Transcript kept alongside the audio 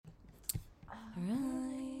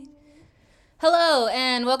Hello,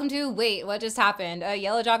 and welcome to Wait, What Just Happened, a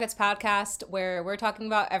Yellowjackets podcast where we're talking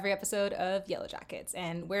about every episode of Yellowjackets.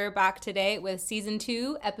 And we're back today with Season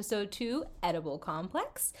 2, Episode 2, Edible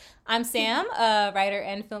Complex. I'm Sam, a writer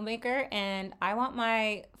and filmmaker, and I want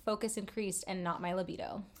my focus increased and not my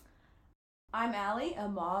libido. I'm Alee, a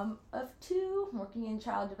mom of two, working in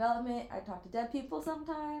child development. I talk to dead people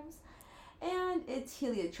sometimes. And it's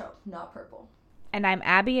heliotrope, not purple. And I'm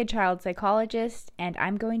Abby, a child psychologist, and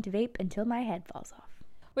I'm going to vape until my head falls off.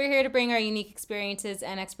 We're here to bring our unique experiences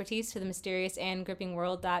and expertise to the mysterious and gripping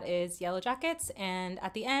world that is Yellowjackets. And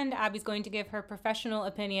at the end, Abby's going to give her professional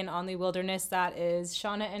opinion on the wilderness that is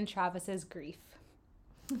Shauna and Travis's grief.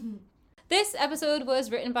 This episode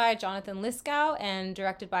was written by Jonathan Liskow and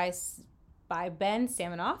directed by Ben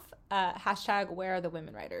Samanoff. Hashtag where are the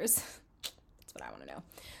women writers? That's what I want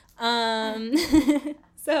to know.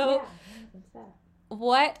 So... Yeah.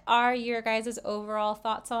 What are your guys' overall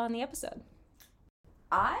thoughts on the episode?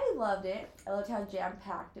 I loved it. I loved how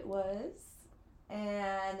jam-packed it was.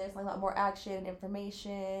 And there's like a lot more action and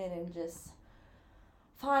information and just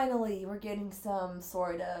finally we're getting some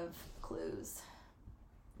sort of clues.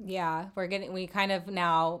 Yeah, we kind of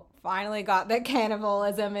now finally got the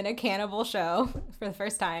cannibalism in a cannibal show for the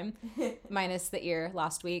first time, minus the ear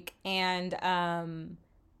last week. And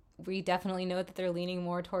we definitely know that they're leaning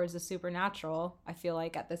more towards the supernatural. I feel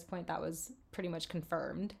like at this point that was pretty much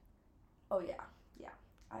confirmed. Oh, yeah. Yeah,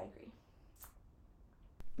 I agree.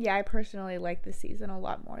 Yeah, I personally like this season a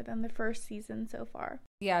lot more than the first season so far.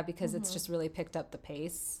 Yeah, because it's just really picked up the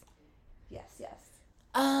pace. Yes.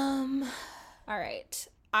 All right.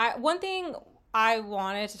 One thing I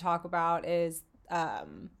wanted to talk about is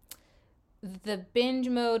the binge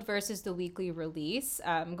mode versus the weekly release.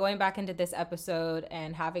 Going back into this episode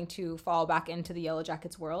and having to fall back into the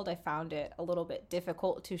Yellowjackets world, I found it a little bit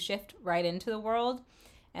difficult to shift right into the world.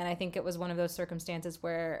 And I think it was one of those circumstances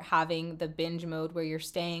where having the binge mode where you're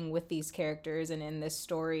staying with these characters and in this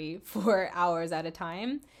story for hours at a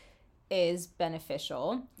time is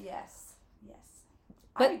beneficial. Yes.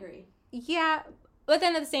 But, I agree. Yeah. But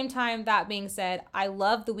then at the same time, that being said, I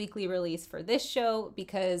love the weekly release for this show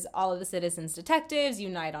because all of the citizens detectives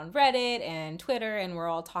unite on Reddit and Twitter, and we're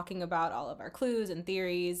all talking about all of our clues and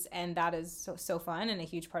theories, and that is so fun and a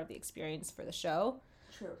huge part of the experience for the show.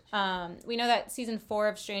 True. We know that season 4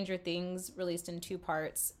 of Stranger Things released in 2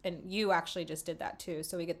 parts, and you actually just did that too,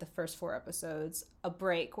 so we get the first 4 episodes, a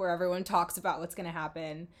break where everyone talks about what's going to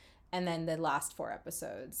happen, and then the last 4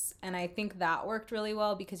 episodes. And I think that worked really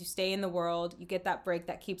well because you stay in the world, you get that break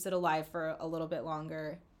that keeps it alive for a little bit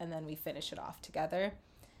longer, and then we finish it off together.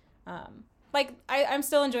 I'm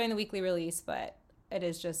still enjoying the weekly release, but it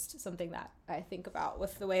is just something that I think about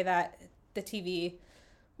with the way that the TV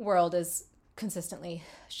world is consistently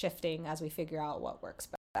shifting as we figure out what works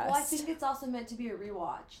best. Well, I think it's also meant to be a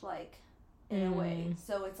rewatch, in a way.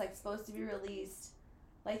 So it's supposed to be released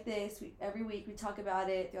like this. Every week we talk about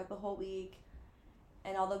it throughout the whole week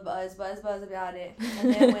and all the buzz about it.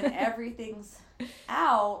 And then when everything's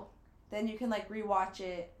out, then you can rewatch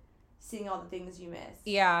it, seeing all the things you missed.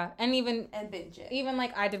 Yeah, and binge it. Even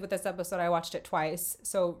like I did with this episode, I watched it twice.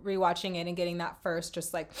 So rewatching it and getting that first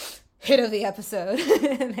just hit of the episode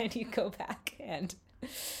and then you go back and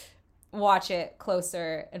watch it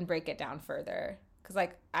closer and break it down further. Because,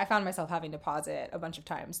 I found myself having to pause it a bunch of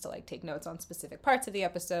times to, take notes on specific parts of the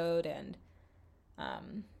episode, and,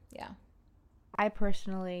 yeah. I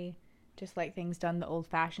personally just like things done the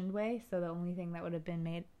old-fashioned way, so the only thing that would have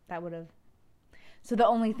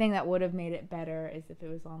made it better is if it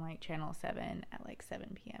was on, Channel 7 at,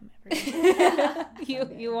 7 p.m. every day.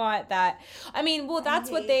 You want that. I mean, well, that's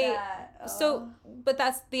what they... So, but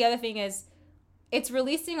that's the other thing is, it's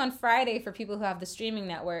releasing on Friday for people who have the streaming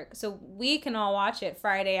network. So we can all watch it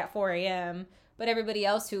Friday at 4 a.m. But everybody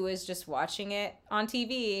else who is just watching it on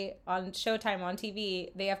TV, on Showtime on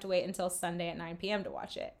TV, they have to wait until Sunday at 9 p.m. to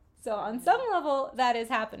watch it. So on some level, that is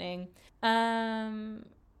happening. Yeah,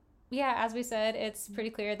 as we said, it's pretty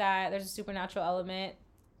clear that there's a supernatural element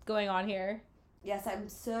going on here. Yes, I'm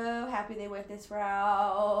so happy they went this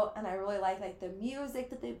route. And I really like the music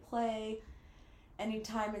that they play.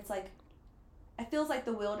 Anytime it's it feels like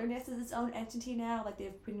the wilderness is its own entity now.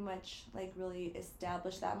 They've pretty much really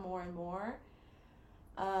established that more and more.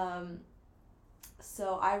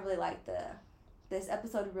 So I really like this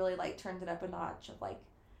episode really turns it up a notch of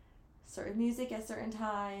certain music at certain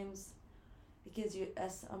times. It gives you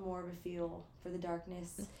a more of a feel for the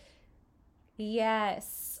darkness.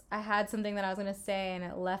 Yes. I had something that I was going to say and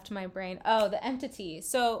it left my brain. Oh, the entity.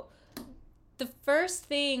 So the first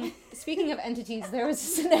thing, speaking of entities, there was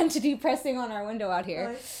just an entity pressing on our window out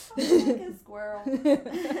here. Like a squirrel.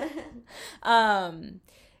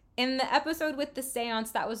 In the episode with the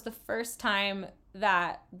seance, that was the first time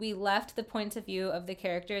that we left the point of view of the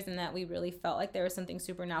characters and that we really felt like there was something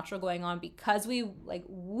supernatural going on because we like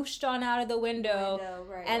whooshed on out of the window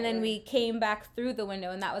and then we came back through the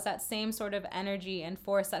window, and that was that same sort of energy and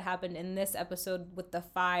force that happened in this episode with the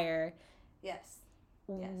fire. Yes.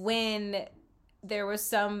 When there was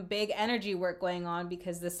some big energy work going on,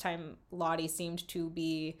 because this time Lottie seemed to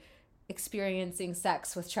be experiencing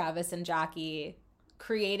sex with Travis and Jackie,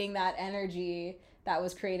 creating that energy that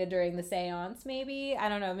was created during the seance. Maybe, I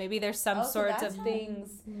don't know, maybe there's some sorts of things,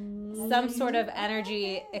 some sort of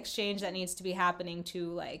energy exchange that needs to be happening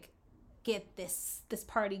to like get this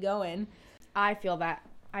party going. I feel that.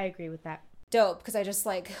 I agree with that. Dope, because I just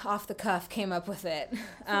like off the cuff came up with it. So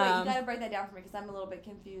wait, you gotta break that down for me because I'm a little bit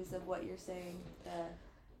confused of what you're saying.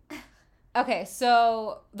 Okay,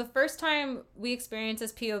 so the first time we experienced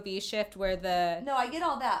this POV shift where No, I get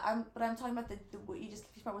all that. But I'm talking about the what you just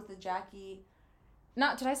confused about with the Jackie.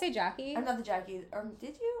 Did I say Jackie? I'm not the Jackie.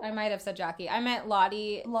 Did you? I might have said Jackie. I meant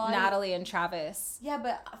Lottie, Natalie, and Travis. Yeah,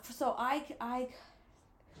 but so I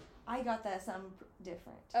got that something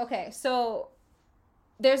different. Okay, so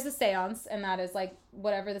there's the seance, and that is like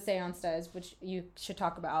whatever the seance does, which you should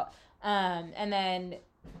talk about. And then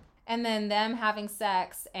them having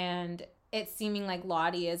sex, and it seeming like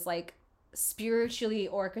Lottie is like spiritually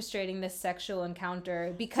orchestrating this sexual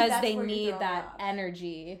encounter because they need that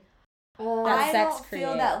energy. I don't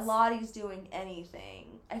feel that Lottie's doing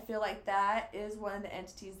anything. I feel like that is one of the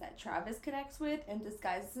entities that Travis connects with and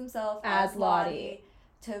disguises himself as Lottie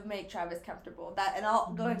to make Travis comfortable. And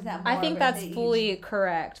I'll go into that more. I think that's fully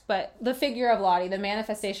correct, but the figure of Lottie, the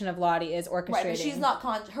manifestation of Lottie is orchestrating. Right, but she's not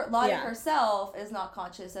Lottie herself is not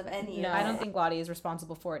conscious of any of it. No, I don't think Lottie is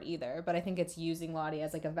responsible for it either, but I think it's using Lottie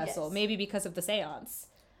as like a vessel, maybe because of the seance.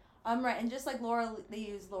 Right, and just like they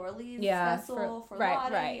use Laura Lee's vessel for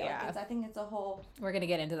Lottie. Right, yeah. I think it's a whole. We're gonna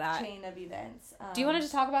get into that chain of events. Do you want to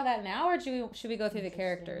just talk about that now, or should we go through the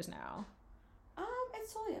characters now?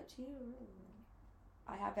 It's totally up to you.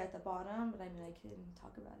 I have it at the bottom, but I mean I can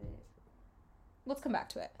talk about it. Let's come back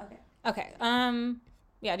to it. Okay.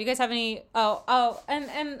 Yeah. Do you guys have any?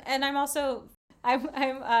 And I'm also. I'm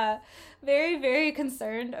very, very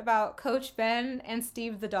concerned about Coach Ben and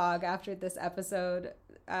Steve the dog after this episode.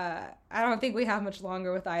 I don't think we have much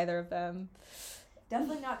longer with either of them.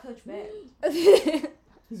 Definitely not Coach Ben.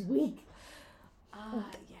 He's weak. Yeah.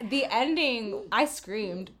 The ending, I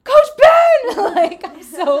screamed, Coach Ben! Like, I'm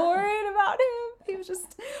so worried about him. He was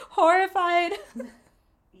just horrified.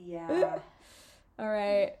 Yeah. All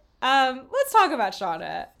right. Let's talk about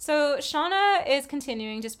Shauna. So Shauna is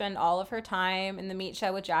continuing to spend all of her time in the meat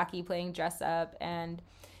shed with Jackie playing dress up, and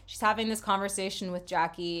she's having this conversation with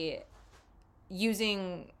Jackie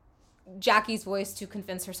using Jackie's voice to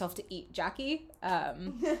convince herself to eat Jackie. Yeah,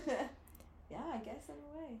 I guess in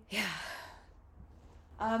a way. Yeah.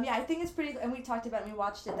 Yeah, I think it's pretty, and we talked about it and we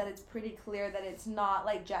watched it, that it's pretty clear that it's not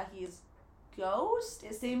like Jackie's ghost.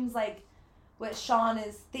 It seems like what Sean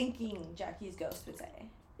is thinking Jackie's ghost would say.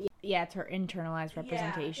 Yeah, it's her internalized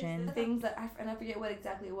representation. Yeah, things that, and I forget what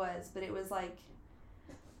exactly it was, but it was like,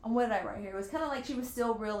 what did I write here? It was kind of like she was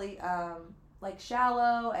still really, like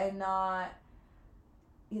shallow and not,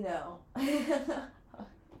 you know. It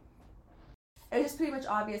was just pretty much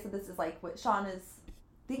obvious that this is like what Sean is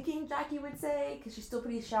thinking Jackie would say, because she's still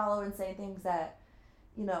pretty shallow and saying things that,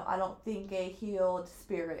 you know, I don't think a healed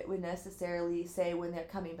spirit would necessarily say when they're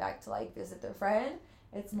coming back to like visit their friend.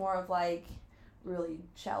 It's more of like really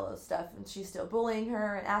shallow stuff, and she's still bullying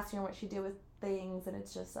her and asking her what she did with things, and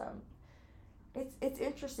it's just it's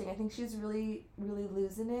interesting. I think she's really, really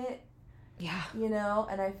losing it. Yeah. You know,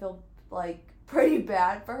 and I feel like pretty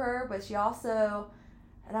bad for her, but she also,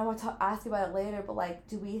 and I want to ask about it later, but like,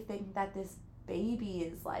 do we think that this baby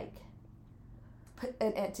is like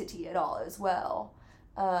an entity at all as well?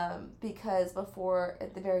 Because before,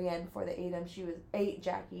 at the very end, before they ate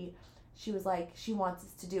Jackie, she was like, she wants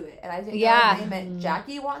us to do it. And I didn't know if they meant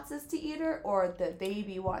Jackie wants us to eat her or the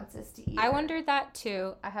baby wants us to eat her. I wondered that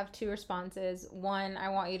too. I have two responses. One, I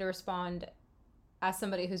want you to respond as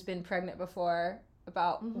somebody who's been pregnant before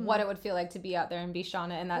about what it would feel like to be out there and be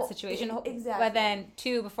Shauna in that situation. Exactly. But then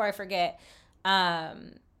two, before I forget,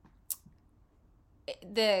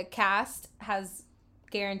 the cast has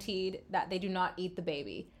guaranteed that they do not eat the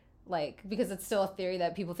baby. Like, because it's still a theory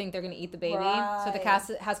that people think they're going to eat the baby. Right. So the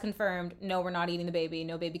cast has confirmed, no, we're not eating the baby.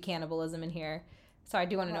 No baby cannibalism in here. So I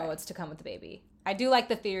do want to know what's to come with the baby. I do like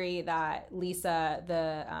the theory that Lisa,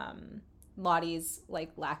 the Lottie's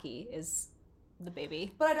like lackey, is the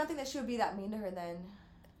baby. But I don't think that she would be that mean to her then.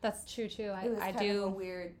 That's true too. It was I kind do of a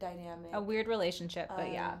weird dynamic. A weird relationship,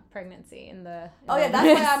 but yeah, pregnancy in the. That's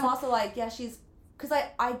why I'm also like, yeah, she's, because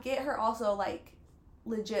I get her also like,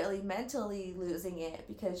 legitimately mentally losing it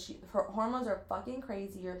because her hormones are fucking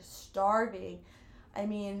crazy. You're starving. I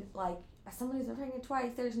mean, like, as someone who's been pregnant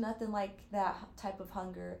twice, there's nothing like that type of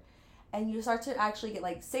hunger, and you start to actually get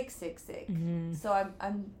like sick. Mm-hmm. So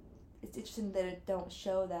I'm it's interesting that it don't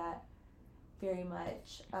show that very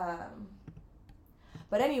much.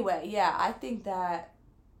 But anyway, yeah, I think that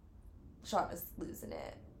Shauna's losing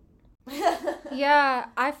it. Yeah,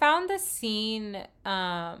 I found the scene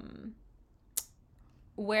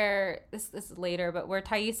where this is later, but where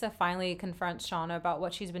Taissa finally confronts Shauna about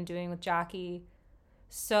what she's been doing with Jackie,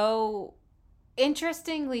 so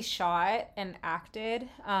interestingly shot and acted,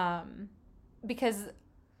 because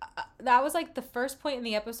that was like the first point in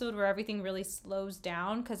the episode where everything really slows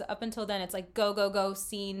down, because up until then it's like go,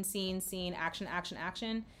 scene, action,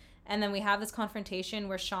 and then we have this confrontation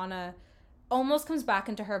where Shauna almost comes back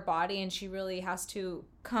into her body, and she really has to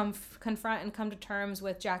confront and come to terms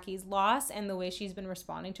with Jackie's loss and the way she's been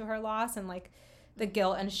responding to her loss, and like the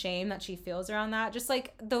guilt and shame that she feels around that. Just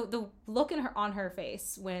like the look on her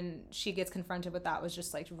face when she gets confronted with that was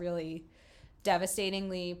just like really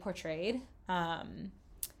devastatingly portrayed.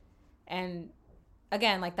 And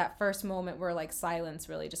again, like that first moment where like silence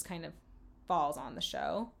really just kind of falls on the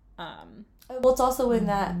show. Well, it's also when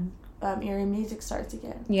that eerie music starts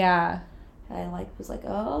again. Yeah. And I was like,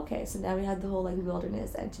 oh, okay, so now we had the whole like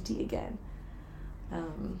wilderness entity again.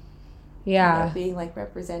 Yeah. Being like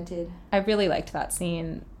represented. I really liked that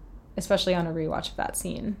scene, especially on a rewatch of that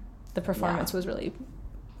scene. The performance was really...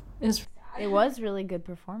 It was really good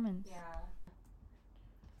performance. Yeah.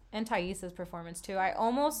 And Taissa's performance too. I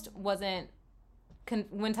almost wasn't...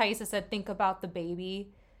 when Taissa said, think about the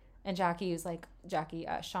baby, and Jackie was like...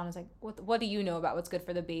 Shauna's like, what do you know about what's good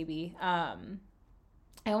for the baby? I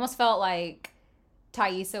almost felt like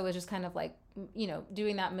Taissa was just kind of like, you know,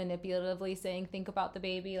 doing that manipulatively, saying, think about the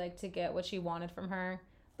baby, like to get what she wanted from her.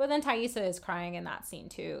 But then Taissa is crying in that scene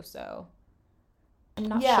too, so I'm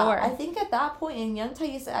not sure. I think at that point in young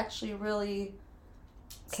Taissa actually really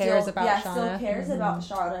cares about Shauna. Still cares about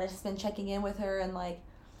Shauna. Has been checking in with her and like,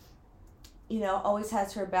 you know, always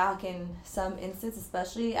has her back in some instance,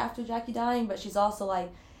 especially after Jackie dying, but she's also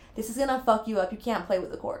like, this is gonna fuck you up. You can't play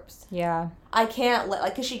with the corpse. Yeah. I can't let,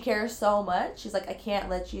 like, because she cares so much. She's like, I can't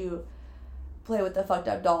let you play with the fucked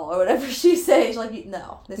up doll or whatever she says. She's like,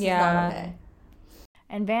 no, this is not okay.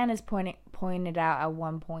 And Van has pointed out at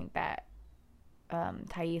one point that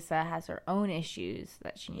Taissa has her own issues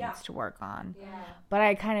that she needs to work on. Yeah. But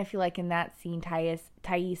I kind of feel like in that scene,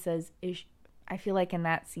 Taissa's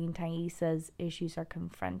issues are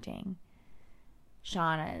confronting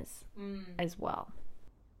Shauna's as well.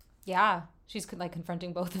 Yeah, she's like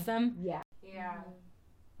confronting both of them. Yeah.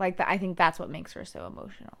 Like I think that's what makes her so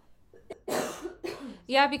emotional.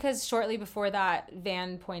 Yeah, because shortly before that,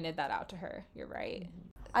 Van pointed that out to her. You're right.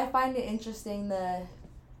 I find it interesting the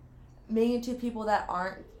main two people that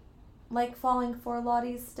aren't like falling for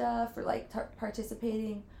Lottie's stuff or like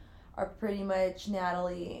participating are pretty much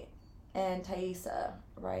Natalie and Taissa,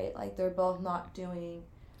 right? Like they're both not doing.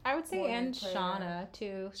 I would say, and Shauna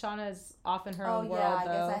too. Shauna's off in her own world, I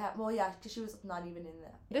though. guess I have. Well, yeah, because she was not even in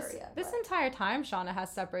the area. This entire time, Shauna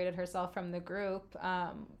has separated herself from the group.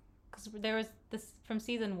 Because there was this from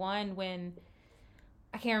season 1 when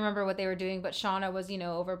I can't remember what they were doing, but Shauna was, you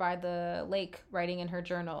know, over by the lake writing in her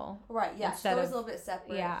journal. Right. Yeah, she was a little bit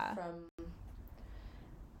separate from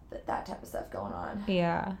that type of stuff going on.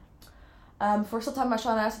 Yeah. If we're still talking about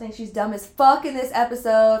Shauna, I think she's dumb as fuck in this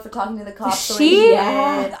episode for talking to the cops.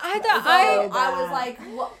 I was like,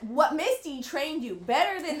 what Misty trained you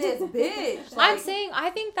better than this bitch? Like, I'm saying, I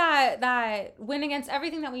think that went against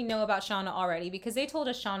everything that we know about Shauna already, because they told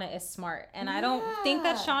us Shauna is smart, and I don't think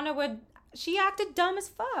that Shauna would. She acted dumb as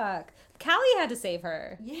fuck. Callie had to save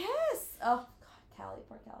her. Yes. Oh God, Callie,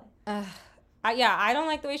 poor Callie. I don't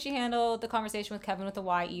like the way she handled the conversation with Kevin with the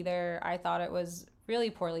Y either. I thought it was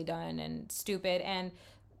really poorly done and stupid, and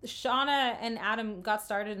Shauna and Adam got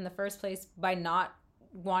started in the first place by not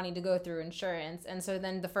wanting to go through insurance, and so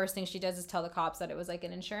then the first thing she does is tell the cops that it was like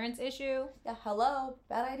an insurance issue. Yeah, hello,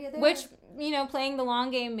 bad idea there. Which, you know, playing the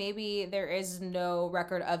long game, maybe there is no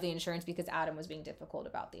record of the insurance because Adam was being difficult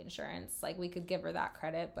about the insurance. Like, we could give her that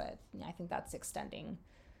credit, but I think that's extending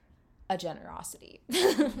a generosity.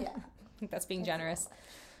 Yeah. I think that's being generous.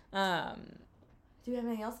 Do we have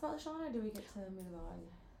anything else about Shauna, or do we get to move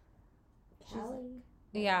on?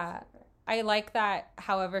 Yeah. I like that,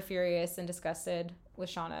 however furious and disgusted with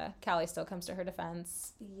Shauna, Callie still comes to her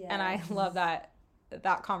defense. Yes. And I love that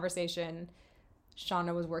conversation.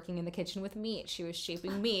 Shauna was working in the kitchen with meat. She was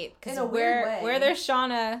shaping meat. Because where there's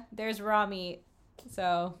Shauna, there's raw meat.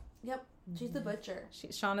 So. Yep. She's the butcher.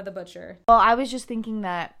 She's Shauna the butcher. Well, I was just thinking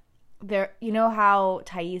that there, you know how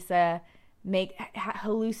Taissa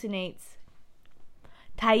hallucinates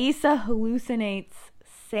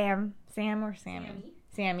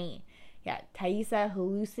Sammy. Yeah, Taissa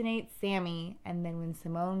hallucinates Sammy, and then when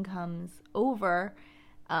Simone comes over,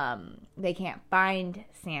 they can't find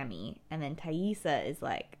Sammy, and then Taissa is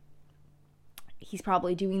like, he's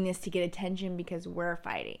probably doing this to get attention because we're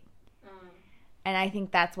fighting. And I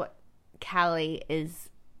think that's what Callie is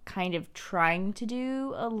kind of trying to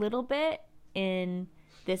do a little bit in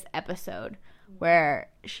this episode, where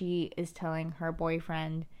she is telling her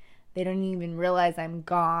boyfriend, they don't even realize I'm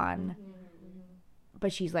gone,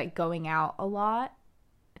 but she's like going out a lot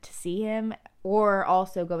to see him, or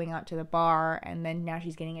also going out to the bar, and then now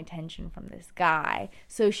she's getting attention from this guy.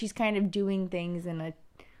 So she's kind of doing things in a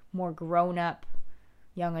more grown-up,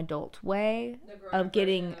 young adult way of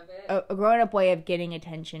getting a grown-up way of getting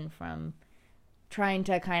attention from trying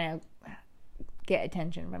to kind of get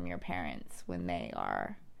attention from your parents when they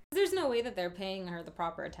are. There's no way that they're paying her the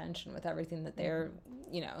proper attention with everything that they're,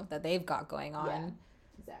 that they've got going on. Yeah,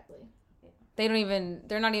 exactly. They're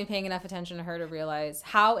not even paying enough attention to her to realize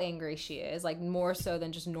how angry she is, like more so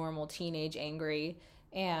than just normal teenage angry,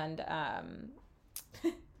 and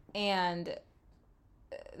and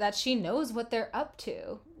that she knows what they're up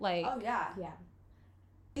to. Like, oh yeah.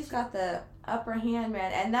 She's got the upper hand,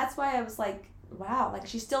 man, and that's why I was like, wow, like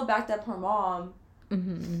she still backed up her mom.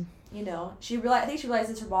 Mm-hmm. I think she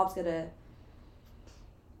realizes her mom's gonna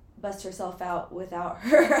bust herself out without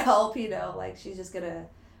her help. Like she's just gonna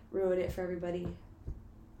ruin it for everybody.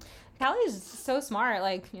 Callie's so smart.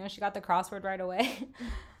 Like, she got the crossword right away.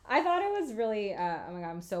 I thought it was really, oh my God,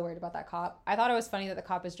 I'm so worried about that cop. I thought it was funny that the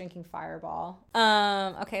cop is drinking Fireball.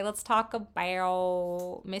 Okay, let's talk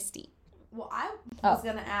about Misty. Well, I was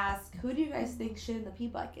going to ask, who do you guys think shit in the pee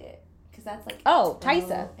bucket? Because that's like... Oh,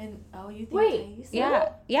 Taissa. You think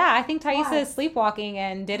Taissa? Yeah, I think Taissa is sleepwalking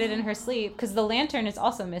and did it in her sleep, because the lantern is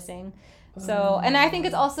also missing. So, and I think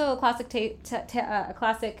it's also a classic a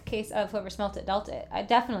classic case of whoever smelt it dealt it. I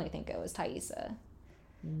definitely think it was Taissa.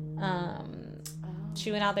 She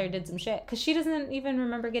went out there and did some shit, because she doesn't even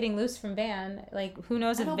remember getting loose from Van. Like, who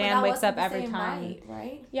knows if Van wakes up every time. Night,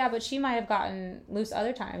 right? Yeah, but she might have gotten loose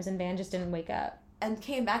other times, and Van just didn't wake up. And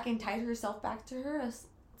came back and tied herself back to her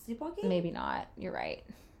sleepwalking? Maybe not. You're right.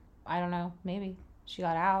 I don't know. Maybe. She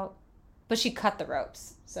got out. But she cut the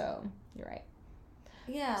ropes, so you're right.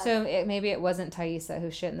 Yeah. So maybe it wasn't Taissa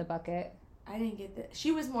who shit in the bucket. I didn't get that.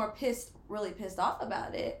 She was more really pissed off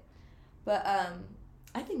about it. But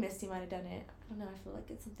I think Misty might have done it. I don't know. I feel like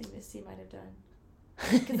it's something Misty might have done.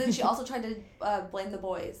 Because then she also tried to blame the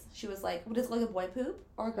boys. She was like, "Would it look like a boy poop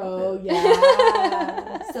or a girl poop?" Oh,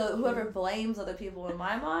 yeah. So whoever blames other people in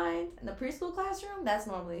my mind in the preschool classroom, that's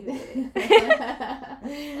normally who did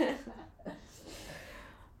it.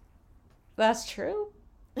 That's true.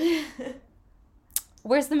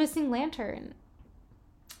 Where's the missing lantern?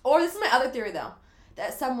 Or this is my other theory, though,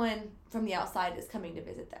 that someone from the outside is coming to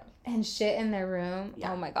visit them. And shit in their room?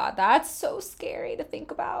 Yeah. Oh my God, that's so scary to think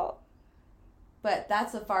about. But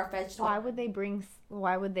that's a far-fetched one.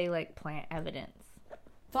 Why would they, like, plant evidence?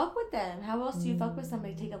 Fuck with them. How else do you fuck with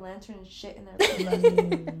somebody, take a lantern and shit in their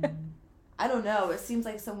room? I don't know. It seems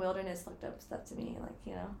like some wilderness fucked up stuff to me. Like,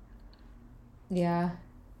 Yeah.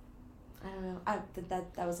 I don't know.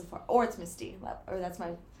 That was a far... Or it's Misty. Or that's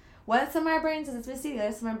my... One side of my brain says it's Misty. The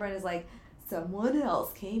other side of my brain is like, someone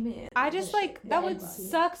else came in. I just that would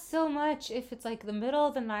suck so much if it's like the middle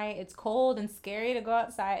of the night, it's cold and scary to go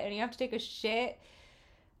outside, and you have to take a shit,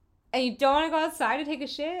 and you don't want to go outside to take a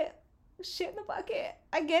shit in the bucket.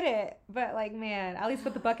 I get it. But like, man, at least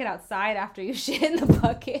put the bucket outside after you shit in the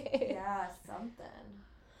bucket. Yeah, something.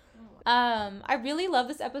 I really love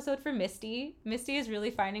this episode for Misty. Misty is really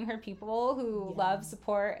finding her people who love,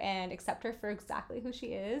 support, and accept her for exactly who she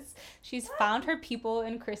is. She's found her people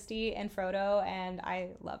in Christy and Frodo, and I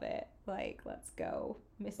love it. Like, let's go.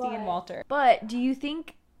 Misty and Walter. But do you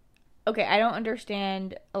think... Okay, I don't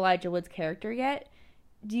understand Elijah Wood's character yet.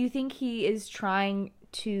 Do you think he is trying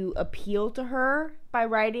to appeal to her by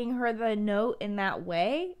writing her the note in that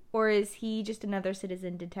way? Or is he just another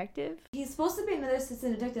citizen detective? He's supposed to be another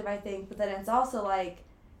citizen detective, I think, but then it's also, like,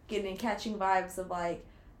 catching vibes of, like,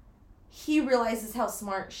 he realizes how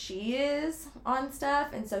smart she is on stuff,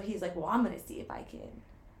 and so he's like, well, I'm going to see if I can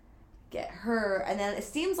get her. And then it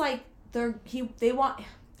seems like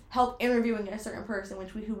help interviewing a certain person,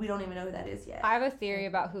 who we don't even know who that is yet. I have a theory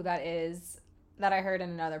about who that is that I heard in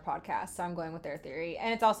another podcast, so I'm going with their theory.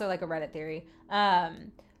 And it's also like a Reddit theory.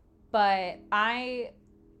 But I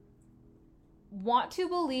want to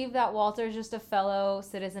believe that Walter's just a fellow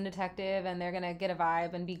citizen detective and they're going to get a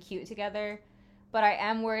vibe and be cute together. But I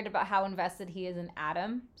am worried about how invested he is in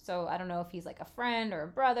Adam. So I don't know if he's like a friend or a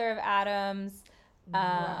brother of Adam's.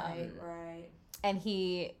 Right. And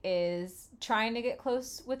he is trying to get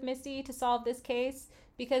close with Misty to solve this case.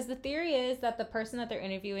 Because the theory is that the person that they're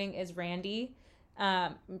interviewing is Randy.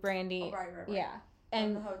 Brandy. Oh, right. Yeah.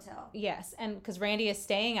 And from the hotel. Yes. And because Randy is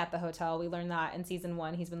staying at the hotel. We learned that in season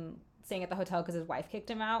 1. He's been staying at the hotel because his wife kicked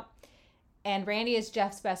him out. And Randy is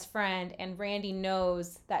Jeff's best friend. And Randy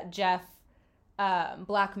knows that Jeff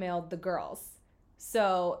blackmailed the girls.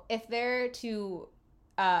 So if they're to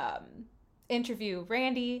interview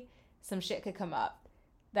Randy, some shit could come up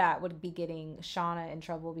that would be getting Shauna in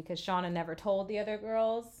trouble because Shauna never told the other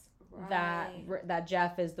girls that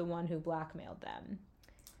Jeff is the one who blackmailed them.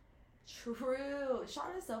 True.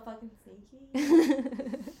 Shauna's so fucking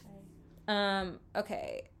sneaky.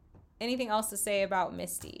 Okay. Anything else to say about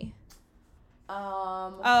Misty?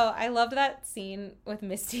 Oh, I loved that scene with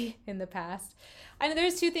Misty in the past. I know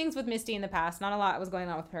there's 2 things with Misty in the past. Not a lot was going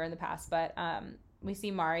on with her in the past, but we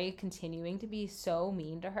see Mari continuing to be so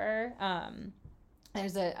mean to her.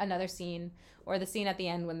 There's another scene, or the scene at the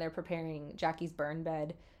end when they're preparing Jackie's burn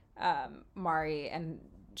bed. Mari and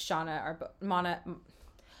Shauna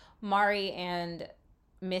Mari and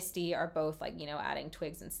Misty are both like, adding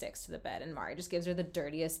twigs and sticks to the bed, and Mari just gives her the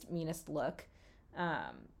dirtiest, meanest look.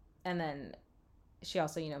 And then she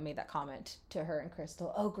also, made that comment to her and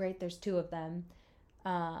Crystal. Oh, great, there's 2 of them.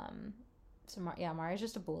 So Mari's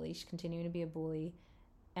just a bully. She's continuing to be a bully.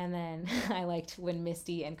 And then I liked when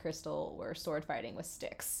Misty and Crystal were sword fighting with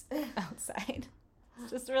sticks outside.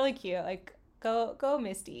 It's just really cute. Like, go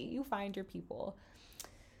Misty. You find your people.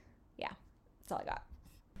 Yeah, that's all I got.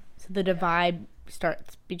 So the divide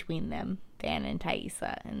starts between them, Van and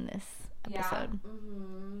Taissa, in this episode. Yeah.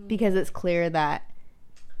 Mm-hmm. Because it's clear that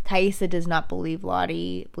Taissa does not believe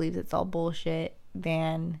Lottie, believes it's all bullshit.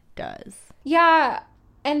 Van does. Yeah,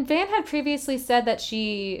 and Van had previously said that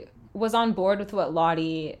she was on board with what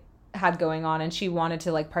Lottie had going on, and she wanted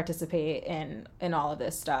to like participate in all of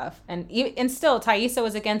this stuff. And still, Taissa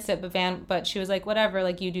was against it, but she was like, whatever,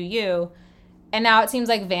 like you do you. And now it seems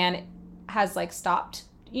like Van has like stopped,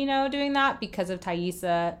 doing that because of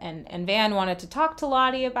Taissa, and Van wanted to talk to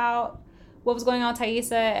Lottie about what was going on with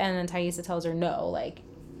Taissa, and then Taissa tells her no, like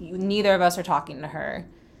neither of us are talking to her.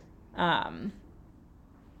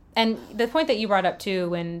 And the point that you brought up too,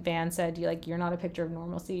 when Van said you're not a picture of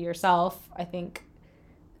normalcy yourself, I think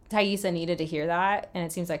Taissa needed to hear that, and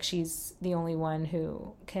it seems like she's the only one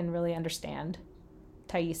who can really understand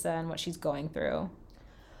Taissa and what she's going through.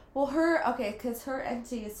 Well, because her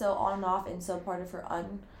entity is so on and off and so part of her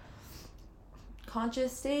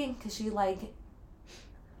unconscious state, because she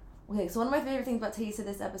so one of my favorite things about Taissa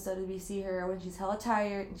this episode is we see her when she's hella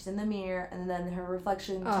tired and she's in the mirror, and then her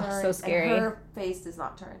reflection turns, so scary. And her face does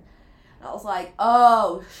not turn. And I was like,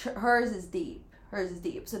 oh, hers is deep.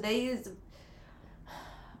 So they used,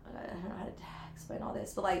 I don't know how to explain all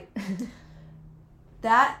this, but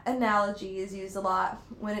that analogy is used a lot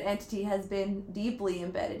when an entity has been deeply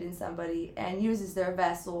embedded in somebody and uses their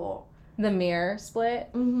vessel. The mirror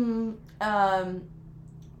split? Mm-hmm.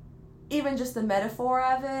 Even just the metaphor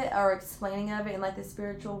of it or explaining of it in the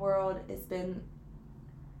spiritual world, it's been,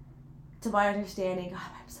 to my understanding, God,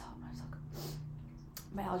 I'm so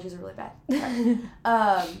my allergies are really bad.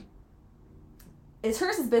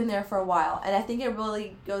 Hers has been there for a while, and I think it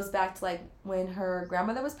really goes back to when her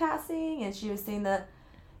grandmother was passing and she was seeing the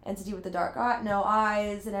entity with the dark no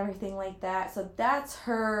eyes and everything like that. So that's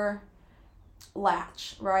her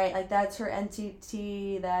latch, right? That's her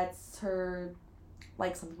entity, that's her,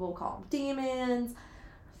 some people call them demons,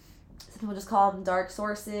 some people just call them dark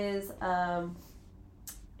sources.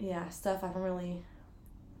 Stuff I don't really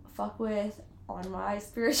fuck with on my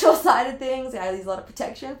spiritual side of things. I use a lot of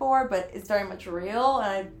protection for, but it's very much real, and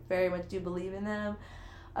I very much do believe in them,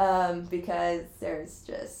 because there's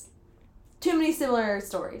just too many similar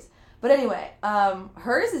stories. But anyway,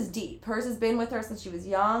 hers is deep. Hers has been with her since she was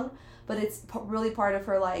young, but it's really part of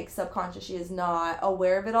her subconscious. She is not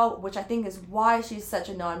aware of it all, which I think is why she's such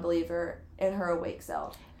a non-believer in her awake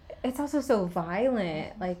self. It's also so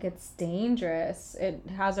violent. It's dangerous. It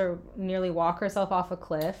has her nearly walk herself off a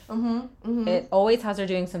cliff. Mm-hmm, mm-hmm. It always has her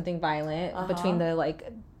doing something violent between the,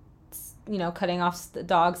 cutting off the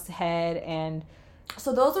dog's head and...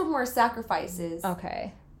 So those are more sacrifices.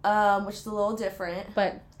 Okay. which is a little different.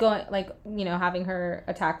 But going, like, you know, having her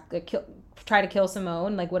attack, like, try to kill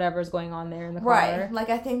Simone, like, whatever's going on there in the car. Right. Like,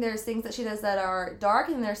 I think there's things that she does that are dark,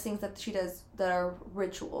 and there's things that she does that are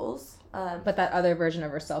rituals. But that other version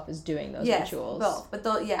of herself is doing those rituals. Both. But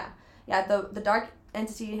the dark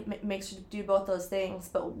entity makes you do both those things,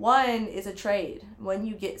 but one is a trade when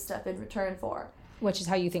you get stuff in return for. Which is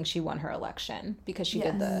how you think she won her election, because she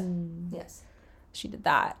did Yes. She did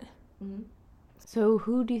that. Mm-hmm. So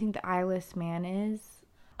who do you think the eyeless man is?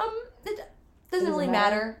 It doesn't really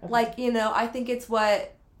matter. Okay. Like, you know, I think it's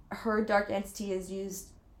what her dark entity has used,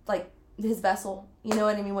 like, his vessel. You know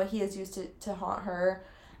what I mean? What he has used to haunt her.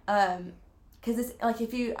 Because it's, like,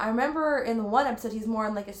 I remember in the one episode, he's more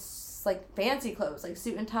in, like, fancy clothes, like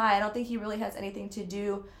suit and tie. I don't think he really has anything to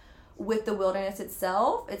do with the wilderness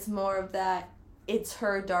itself. It's more of that, it's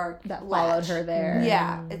her dark that latch. Followed her there.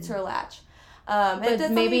 Yeah, it's her latch.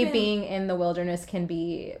 But maybe being in the wilderness can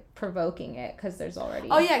be provoking it, because there's already...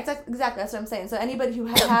 Oh, yeah, exactly. That's what I'm saying. So anybody who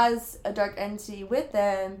has a dark entity with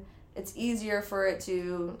them, it's easier for it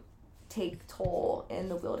to take toll in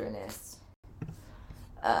the wilderness.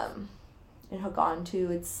 And hook on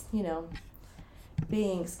to its, you know,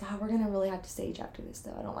 beings. God, we're going to really have to sage after this,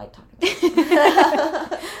 though. I don't like talking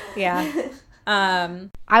about it. Yeah.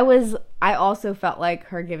 I also felt like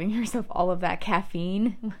her giving herself all of that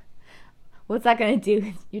caffeine. What's that going to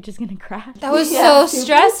do? You're just going to crash? That was so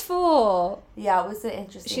stressful. Yeah, it was an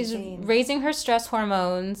interesting She's scene. raising her stress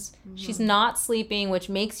hormones. Mm-hmm. She's not sleeping, which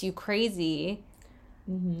makes you crazy.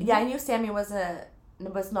 Mm-hmm. Yeah, I knew Sammy was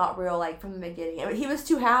not real, like, from the beginning. He was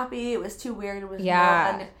too happy. It was too weird. It was real,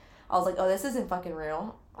 and I was like, oh, this isn't fucking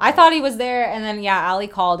real. I thought he was there, and then, Alee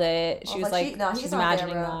called it. She was like, she's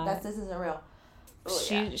imagining that. This isn't real.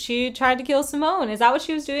 Ooh, she tried to kill Simone. Is that what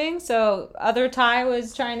she was doing? So other Ty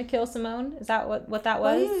was trying to kill Simone? Is that what that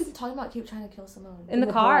was? What are you talking about? Keep trying to kill Simone in the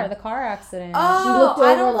car accident. Oh, she looked over,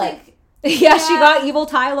 I don't think. Yeah, she got evil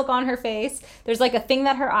Ty look on her face. There's like a thing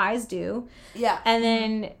that her eyes do. Yeah. And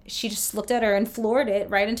then she just looked at her and floored it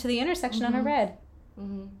right into the intersection on her red.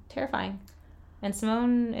 Mm-hmm. Terrifying. And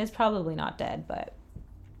Simone is probably not dead, but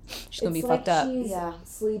she's gonna be like fucked up. She's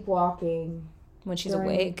sleepwalking. When she's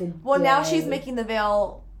awake. Well, now she's making the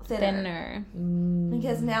veil thinner.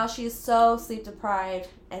 Because now she's so sleep deprived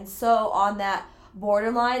and so on that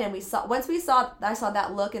borderline. And I saw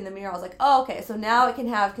that look in the mirror. I was like, oh, okay. So now it can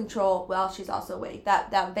have control while she's also awake.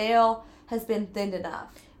 That veil has been thinned enough.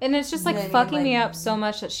 And it's just like fucking me up so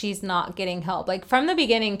much that she's not getting help. Like from the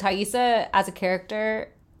beginning, Thaisa as a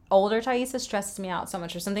character, older Thaisa stresses me out so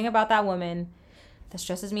much. There's something about that woman that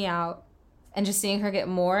stresses me out. And just seeing her get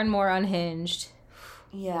more and more unhinged.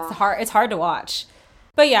 Yeah. It's hard to watch.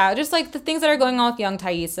 But yeah, just like the things that are going on with young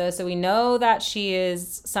Thaisa. So we know that she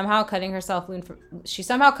is somehow cutting herself loose she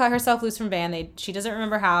somehow cut herself loose from Van. She doesn't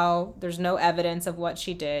remember how. There's no evidence of what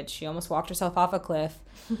she did. She almost walked herself off a cliff.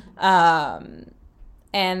 And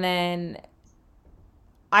then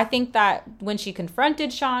I think that when she confronted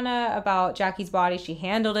Shauna about Jackie's body, she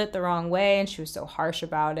handled it the wrong way, and she was so harsh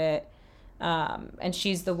about it. And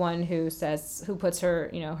she's the one who puts her,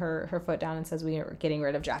 you know, her foot down and says, we are getting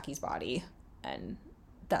rid of Jackie's body. And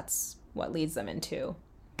that's what leads them into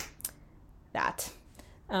that.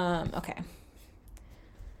 Okay.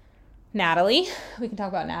 Natalie. We can talk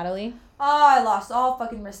about Natalie. Oh, I lost all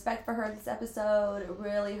fucking respect for her this episode. It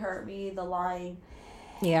really hurt me, the line.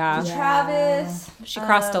 Yeah. Travis. She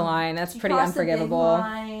crossed a line. That's pretty unforgivable. A big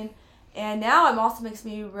line. And now it also makes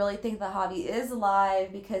me really think that Javi is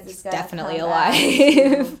alive, because it's definitely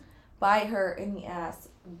alive. Bite her in the ass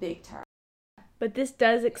big time. But this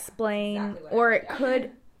does explain,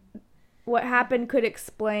 what happened could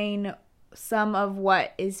explain some of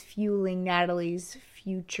what is fueling Natalie's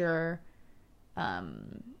future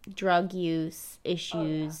drug use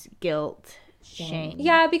issues, guilt, shame.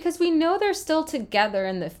 Yeah, because we know they're still together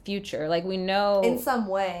in the future. Like, we know... in some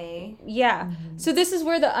way. Yeah. Mm-hmm. So this is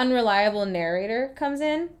where the unreliable narrator comes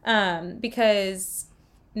in. Because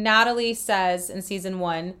Natalie says in season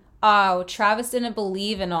 1, oh, Travis didn't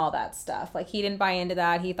believe in all that stuff. Like, he didn't buy into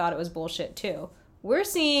that. He thought it was bullshit, too. We're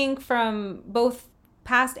seeing from both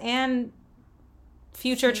past and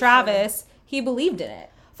future Travis, he believed in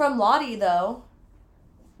it. From Lottie, though.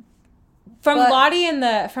 From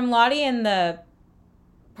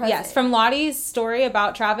Lottie's story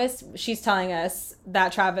about Travis, she's telling us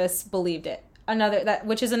that Travis believed it.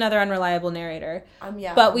 Which is another unreliable narrator.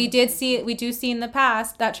 Yeah. But we do see in the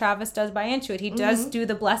past that Travis does buy into it. He does do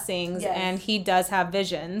the blessings, and he does have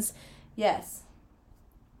visions. Yes.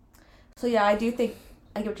 So yeah, I do think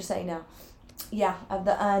I get what you're saying now. Yeah, of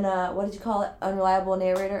the what did you call it? Unreliable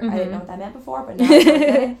narrator. Mm-hmm. I didn't know what that meant before, but now I get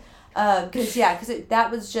it. Because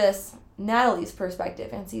that was just Natalie's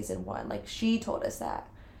perspective in season 1. Like, she told us that.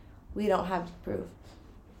 We don't have proof.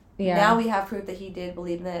 Yeah. Now we have proof that he did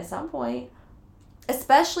believe in it at some point.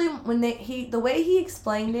 Especially when the way he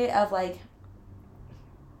explained it of, like,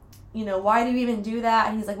 you know, why do you even do that?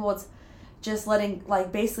 And he's like, well, it's just letting,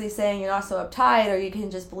 like, basically saying you're not so uptight, or you can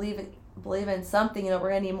just believe in something, you know, we're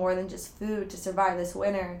gonna need more than just food to survive this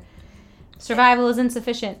winter. Survival is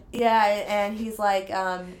insufficient. Yeah, and he's like,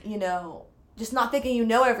 you know, just not thinking you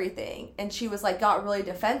know everything. And she was like, got really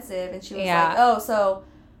defensive, and she was like, oh, so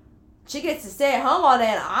she gets to stay at home all day,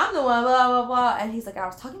 and I'm the one, blah, blah, blah. And he's like, I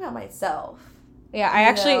was talking about myself. Yeah, I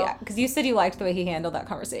actually, because you said you liked the way he handled that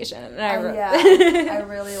conversation. And I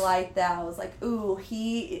really liked that. I was like, ooh,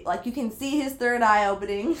 he, like, you can see his third eye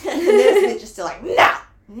opening. And this bitch is still like, no,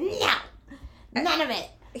 none of it.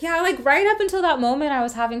 Yeah, like, right up until that moment, I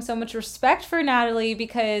was having so much respect for Natalie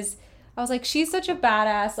because I was like, she's such a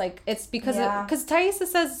badass. Like, it's because because Taissa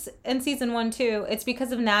says in season 1 too, it's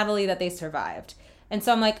because of Natalie that they survived. And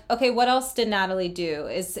so I'm like, okay, what else did Natalie do?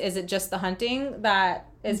 Is it just the hunting that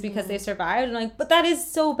is because they survived? And like, but that is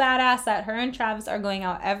so badass that her and Travis are going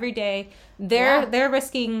out every day. They're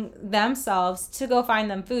risking themselves to go find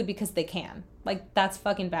them food because they can. Like, that's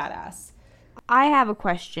fucking badass. I have a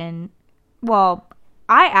question. Well,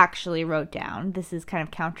 I actually wrote down, this is kind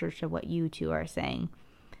of counter to what you two are saying.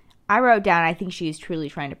 I wrote down, I think she is truly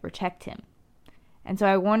trying to protect him. And so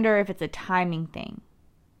I wonder if it's a timing thing.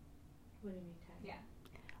 What do you mean timing? Yeah.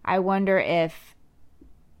 I wonder if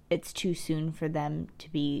it's too soon for them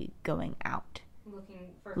to be going out.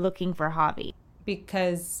 Looking for Javi.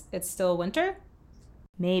 Because it's still winter?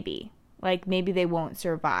 Maybe. Like, maybe they won't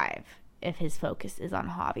survive if his focus is on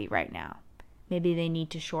Javi right now. Maybe they need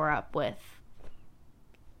to shore up with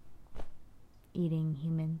eating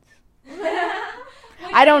humans.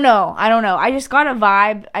 I don't know. I just got a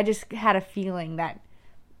vibe. I just had a feeling that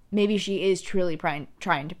maybe she is truly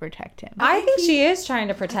trying to protect him. I think she is trying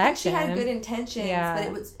to protect him. She had good intentions,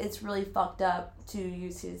 but it's really fucked up to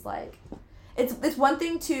use his, like... It's one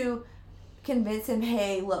thing to convince him,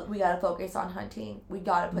 hey, look, we gotta focus on hunting. We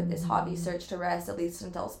gotta put this Javi search to rest at least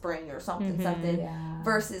until spring or something.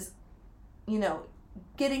 Versus, you know,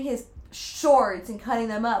 getting his shorts and cutting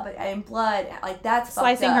them up in blood. Like, that's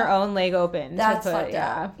slicing fucked up. her own leg open. That's fucked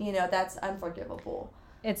up. You know, that's unforgivable.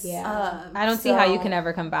 It's I don't see how you can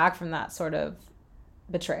ever come back from that sort of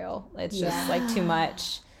betrayal. It's just like too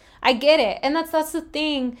much. I get it. And that's the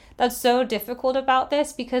thing that's so difficult about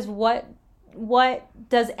this, because what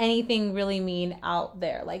does anything really mean out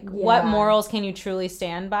there? Like, what morals can you truly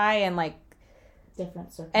stand by and, like,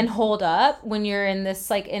 different and hold up when you're in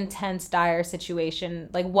this, like, intense, dire situation?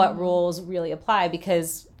 Like, what rules really apply?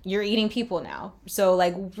 Because you're eating people now. So,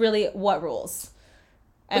 like, really, what rules?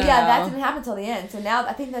 But that didn't happen till the end. So now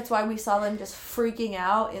I think that's why we saw them just freaking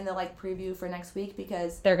out in the, like, preview for next week,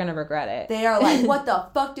 because they're gonna regret it. They are like, what the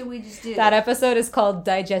fuck did we just do? That episode is called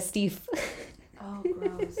Digestif. Oh,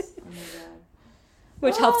 gross. Oh my god.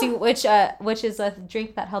 Which helps you, which is a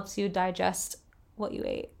drink that helps you digest what you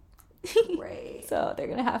ate. Great. So they're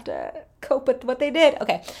gonna have to cope with what they did.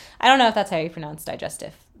 Okay, I don't know if that's how you pronounce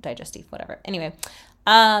digestif, whatever. Anyway,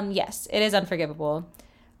 yes, it is unforgivable.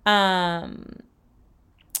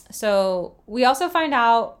 So we also find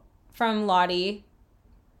out from Lottie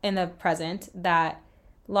in the present that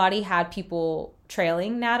Lottie had people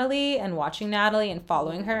trailing Natalie and watching Natalie and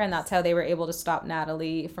following her, and that's how they were able to stop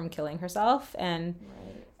Natalie from killing herself. And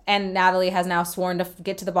Natalie has now sworn to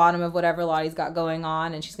get to the bottom of whatever Lottie's got going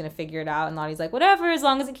on, and she's going to figure it out. And Lottie's like, whatever, as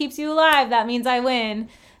long as it keeps you alive, that means I win.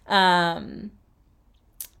 And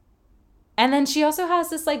then she also has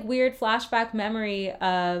this, like, weird flashback memory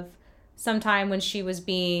of sometime when she was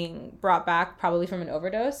being brought back, probably from an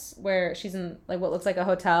overdose, where she's in, like, what looks like a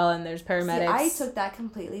hotel, and there's paramedics. I took that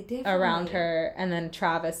completely differently. Around her, and then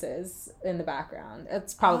Travis is in the background.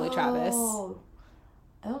 It's probably Travis.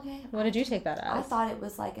 Okay. What did you take that as? I thought it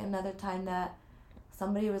was, like, another time that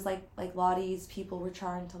somebody was, like Lottie's people were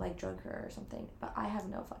trying to, like, drug her or something. But I have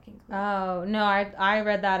no fucking clue. Oh, no, I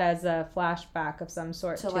read that as a flashback of some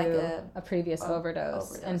sort to like a previous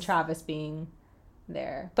overdose, and Travis being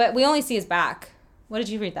there. But we only see his back. What did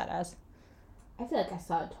you read that as? I feel like I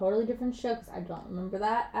saw a totally different show because I don't remember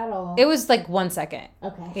that at all. It was like 1 second.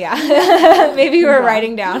 Okay. Yeah. Maybe you were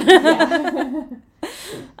writing down.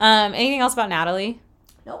 Anything else about Natalie?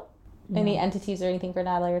 Nope. Any entities or anything for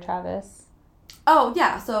Natalie or Travis? Oh,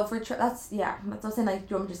 yeah. So for that's what I'm saying. Like,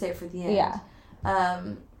 do you want me to say it for the end? Yeah.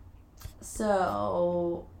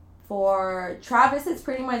 So for Travis, it's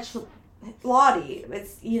pretty much Lottie.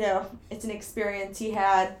 It's, you know, it's an experience he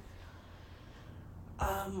had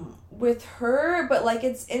with her, but like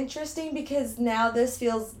it's interesting because now this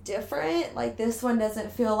feels different. Like this one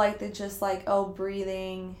doesn't feel like they're just like, oh,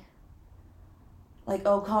 breathing, like,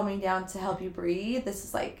 oh, calming down to help you breathe. This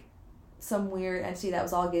is like some weird entity that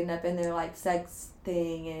was all getting up in their like sex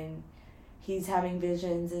thing, and he's having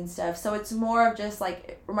visions and stuff. So it's more of just like,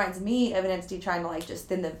 it reminds me of an entity trying to like just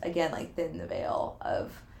thin the veil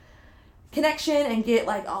of connection and get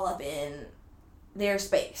like all up in their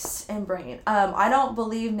space and brain. I don't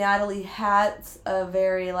believe Natalie has a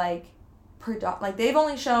very like they've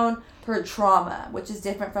only shown her trauma, which is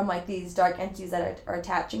different from like these dark entities that are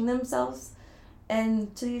attaching themselves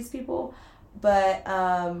and to these people. But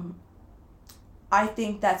I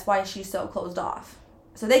think that's why she's so closed off.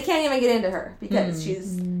 So they can't even get into her because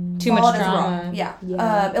she's too much trauma. Yeah.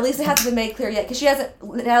 At least it hasn't been made clear yet, because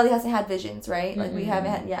Natalie hasn't had visions, right? Like we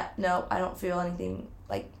haven't had yet. No, I don't feel anything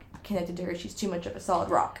like connected to her. She's too much of a solid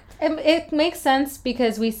rock. It makes sense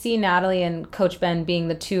because we see Natalie and Coach Ben being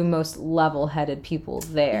the two most level-headed people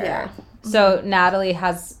there. Yeah. So Natalie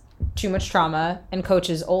has too much trauma, and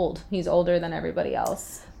Coach is old. He's older than everybody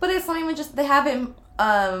else. But it's not even just, they haven't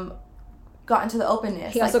gotten to the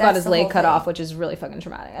openness. He also got his leg cut off, which is really fucking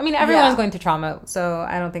traumatic. I mean, everyone's going through trauma, so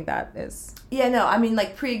I don't think that is... Yeah, no, I mean,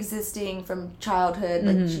 like, pre-existing from childhood,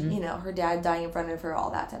 like, she, you know, her dad dying in front of her,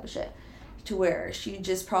 all that type of shit. To where she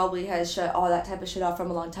just probably has shut all that type of shit off from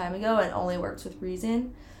a long time ago and only works with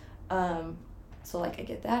reason. So, like, I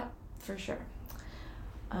get that, for sure.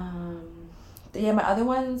 Yeah, my other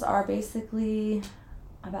ones are basically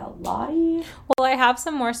about Lottie. Well, I have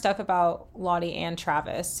some more stuff about Lottie and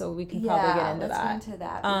Travis, so we can probably get into that. Let's get into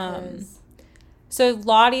that, because... So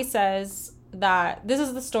Lottie says that this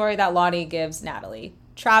is the story that Lottie gives Natalie.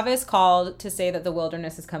 Travis called to say that the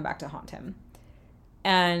wilderness has come back to haunt him.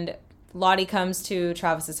 And Lottie comes to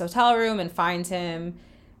Travis's hotel room and finds him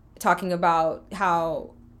talking about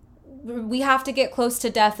how we have to get close to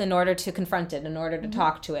death in order to confront it, in order to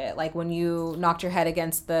talk to it. Like when you knocked your head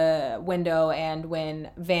against the window and when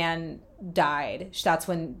Van died, that's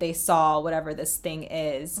when they saw whatever this thing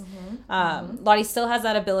is. Lottie still has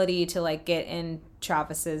that ability to like get in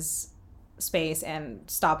Travis's space and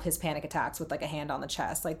stop his panic attacks with like a hand on the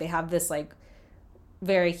chest. Like they have this like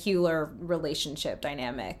very healer relationship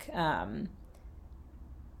dynamic.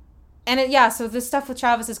 So this stuff with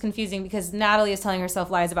Travis is confusing because Natalie is telling herself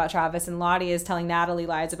lies about Travis and Lottie is telling Natalie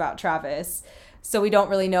lies about Travis. So we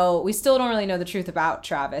still don't really know the truth about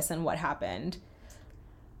Travis and what happened.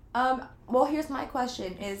 Well, here's my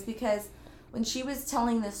question, is because when she was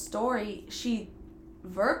telling this story, she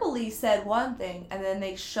verbally said one thing and then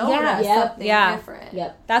they showed us something different.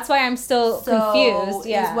 That's why I'm still confused.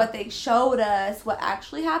 Is what they showed us what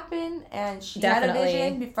actually happened, and she had a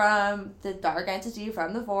vision from the dark entity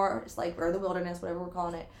from the forest, like, or the wilderness, whatever we're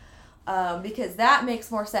calling it. Because that makes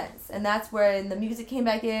more sense. And that's when the music came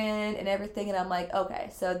back in and everything, and I'm like, okay,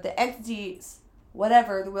 so the entities,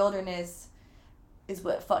 whatever, the wilderness is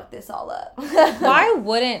what fucked this all up. Why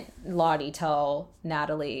wouldn't Lottie tell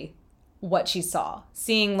Natalie what she saw,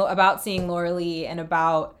 seeing Laura Lee and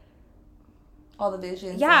about all the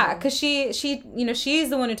visions? Yeah, because she she's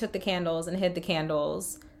the one who took the candles and hid the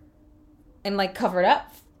candles and like covered it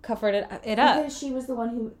up. Because she was the one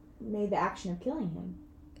who made the action of killing him.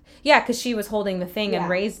 Yeah, because she was holding the thing and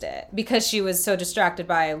raised it because she was so distracted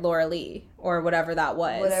by Laura Lee or whatever that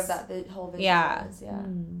was. Whatever the whole vision was. Yeah.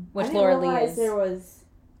 Which Laura Lee is.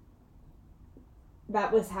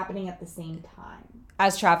 That was happening at the same time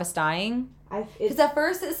as Travis dying. Because at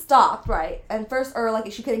first it stopped, right? And first, or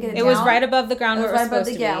like she couldn't get it down. It was right above the ground where it was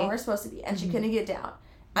supposed to be. Where it was supposed to be, and she couldn't get down.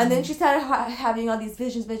 And then she started having all these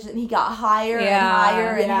visions, and he got higher and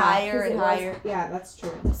higher and higher and higher. Yeah, that's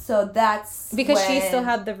true. So that's because she still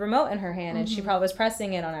had the remote in her hand, and she probably was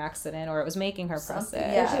pressing it on accident, or it was making her press it.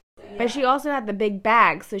 Yeah. But she also had the big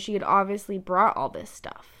bag, so she had obviously brought all this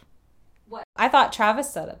stuff. What? I thought Travis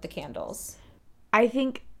set up the candles. I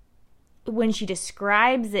think when she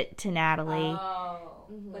describes it to Natalie,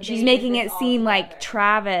 she's making it seem like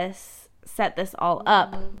Travis set this all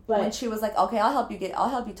up. But when she was like, okay, I'll help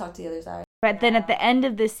you talk to the other side. But then at the end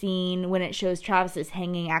of the scene, when it shows Travis is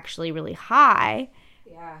hanging actually really high,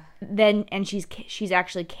 and she's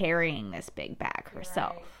actually carrying this big bag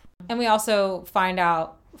herself. Right. And we also find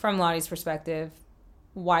out from Lottie's perspective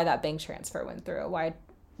why that bank transfer went through. Why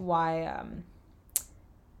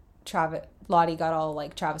Lottie got all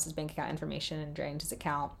like Travis's bank account information and drained his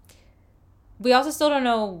account. We also still don't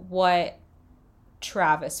know what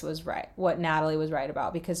Travis was right, what Natalie was right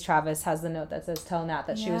about, because Travis has the note that says tell Nat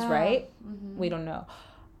that she was right. We don't know.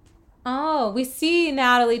 Oh, we see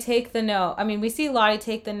Natalie take the note. I mean, we see Lottie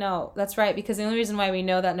take the note. That's right, because the only reason why we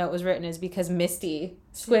know that note was written is because Misty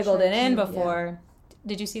squiggled it in before. Yeah.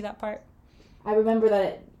 Did you see that part? I remember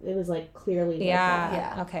that it was like clearly.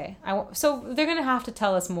 Yeah. Like okay. So they're gonna have to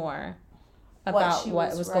tell us more about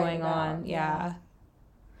what was going on. Yeah.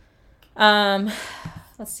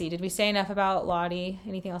 Let's see. Did we say enough about Lottie?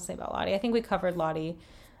 Anything else to say about Lottie? I think we covered Lottie.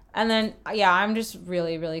 And then, yeah, I'm just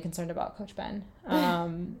really, really concerned about Coach Ben.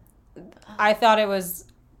 I thought it was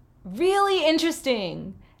really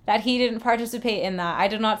interesting that he didn't participate in that. I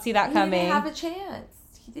did not see that coming. He didn't have a chance.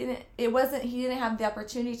 He didn't have the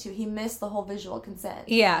opportunity to. He missed the whole visual consent.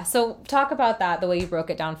 Yeah, so talk about that, the way you broke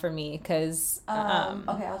it down for me, because... okay,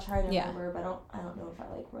 I'll try to remember, but I don't know if I,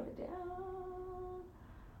 wrote it down.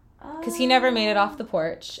 Because he never made it off the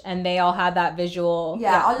porch, and they all had that visual...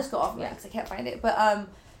 Yeah, I'll just go off of it, because I can't find it. But,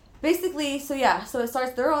 basically, so it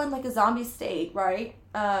starts, they're all in, a zombie state, right?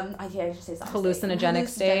 I should say zombie hallucinogenic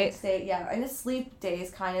state. Yeah, in a sleep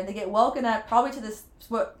daze, kind of. They get woken up, probably to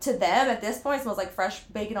them, at this point, it smells like fresh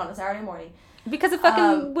bacon on a Saturday morning. Because it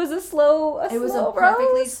fucking was a slow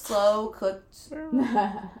perfectly slow cooked,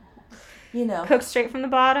 cooked straight from the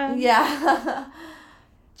bottom. Yeah.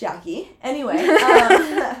 Jackie. Anyway,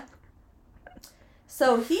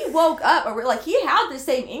 so he woke up, or he had the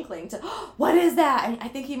same inkling to, what is that? And I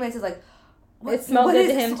think he meant to it smelled good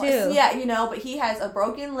to him too. Yeah, but he has a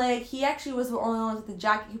broken leg. He actually was the only one with the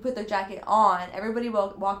jacket who put their jacket on. Everybody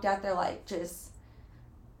walked out there just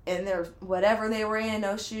in their whatever they were in,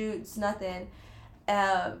 no shoes, nothing.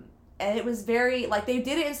 And it was very, they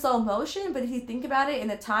did it in slow motion, but if you think about it, in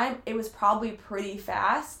the time, it was probably pretty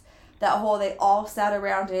fast. They all sat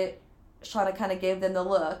around it. Shauna kind of gave them the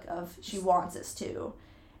look of, she wants us to.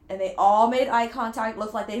 And they all made eye contact.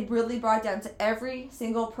 Looked like they really brought down to every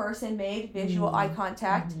single person made visual eye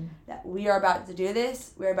contact that we are about to do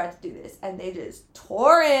this. We're about to do this. And they just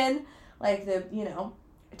tore in the,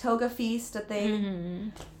 toga feast that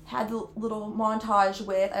they had the little montage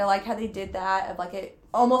with. I like how they did that. It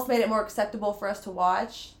almost made it more acceptable for us to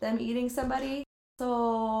watch them eating somebody.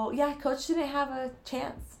 So, yeah, Coach didn't have a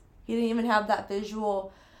chance. He didn't even have that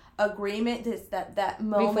visual agreement, that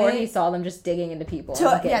moment before he saw them just digging into people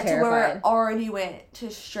and get terrified. To where it already went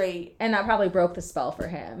to straight, and that probably broke the spell for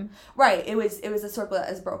him. Right, it was a circle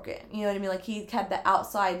that is broken. You know what I mean? He had the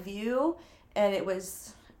outside view, and it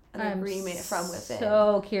was an agreement from within.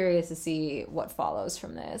 So curious to see what follows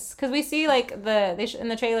from this, because we see in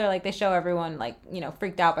the trailer they show everyone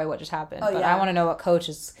freaked out by what just happened. But I want to know what Coach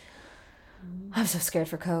is. I'm so scared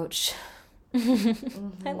for Coach.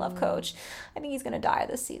 I love Coach. I think he's gonna die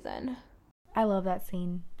this season. I love that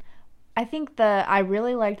scene. I think I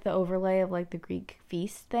really liked the overlay of the Greek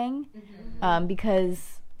feast thing,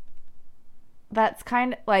 because that's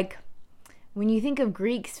kind of when you think of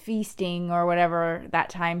Greeks feasting or whatever that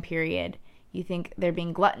time period, you think they're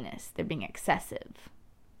being gluttonous, they're being excessive,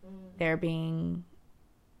 they're being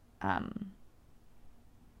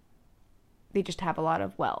they just have a lot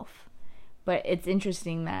of wealth. But it's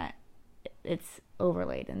interesting that it's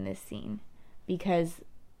overlaid in this scene, because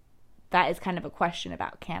that is kind of a question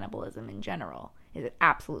about cannibalism in general. Is it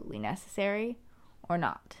absolutely necessary or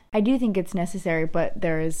not? I do think it's necessary, but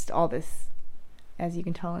there is all this, as you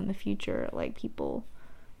can tell in the future, people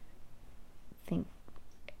think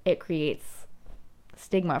it creates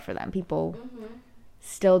stigma for them. People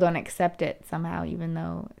still don't accept it somehow, even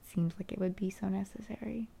though it seems like it would be so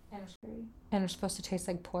necessary. And it's supposed to taste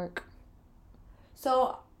like pork.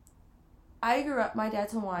 So I grew up, my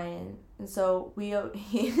dad's Hawaiian, and so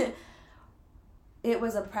it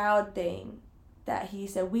was a proud thing that he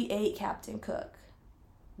said, we ate Captain Cook.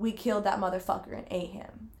 We killed that motherfucker and ate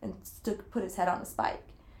him and put his head on a spike.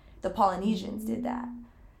 The Polynesians did that.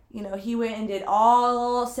 He went and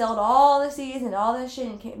sailed all the seas and all this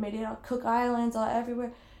shit and made it on Cook Islands, all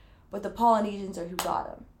everywhere. But the Polynesians are who got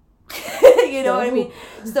him. You know what I mean?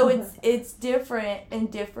 So it's different in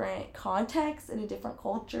different contexts and in different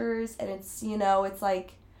cultures, and it's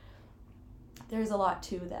there's a lot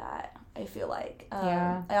to that. I feel like.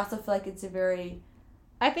 I also feel like it's a very,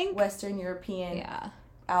 Western European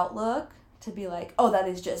outlook to be that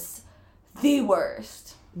is just the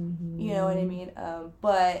worst. You know what I mean?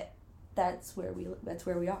 But that's where we are. That's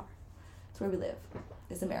where we live.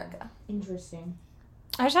 It's America. Interesting.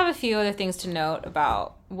 I just have a few other things to note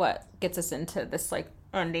about what gets us into this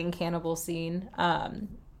ending cannibal scene.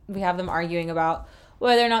 We have them arguing about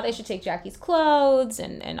whether or not they should take Jackie's clothes,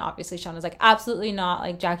 and obviously Shauna's absolutely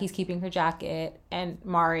not. Jackie's keeping her jacket, and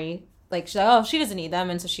Mari she's oh, she doesn't need them,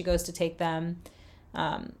 and so she goes to take them.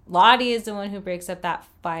 Lottie is the one who breaks up that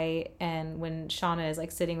fight, and when Shauna is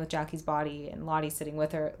like sitting with Jackie's body and Lottie's sitting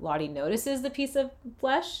with her, Lottie notices the piece of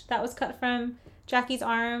flesh that was cut from Jackie's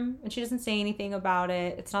arm, and she doesn't say anything about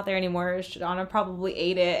it. It's not there anymore. Shauna probably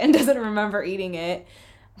ate it and doesn't remember eating it.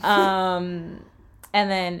 And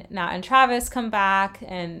then Nat and Travis come back,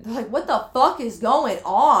 and they're like, what the fuck is going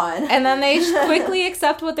on? And then they quickly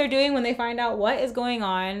accept what they're doing when they find out what is going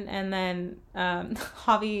on. And then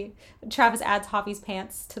Travis adds Javi's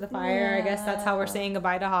pants to the fire. I guess that's how we're saying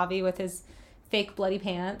goodbye to Javi, with his fake bloody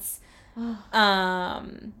pants.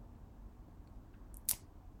 And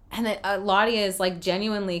then Lottie is like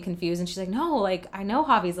genuinely confused, and she's like, no, like, I know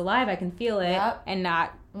Javi's alive, I can feel it. Yep. And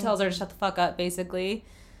Nat tells her to shut the fuck up, basically.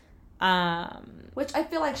 Which I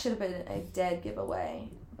feel like should have been a dead giveaway.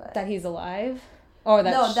 But that he's alive? Or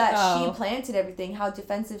that she planted everything, how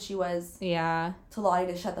defensive she was. Yeah. To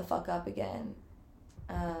Lottie to shut the fuck up again.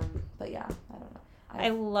 But yeah, I don't know. I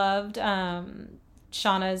loved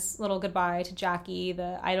Shauna's little goodbye to Jackie,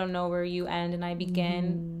 the I don't know where you end and I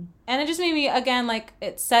begin. And it just made me, again, like,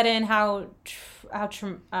 it set in how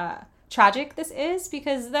tragic this is,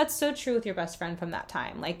 because that's so true with your best friend from that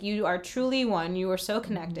time. Like, you are truly one. You are so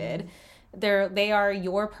connected. They are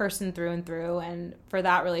your person through and through, and for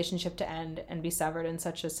that relationship to end and be severed in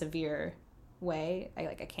such a severe way, I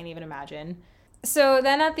can't even imagine. So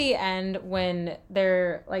then at the end, when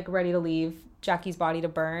they're like ready to leave Jackie's body to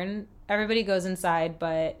burn, everybody goes inside,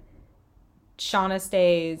 but Shauna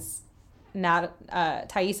stays,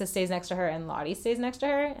 Taissa stays next to her, and Lottie stays next to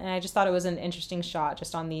her. And I just thought it was an interesting shot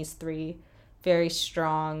just on these three very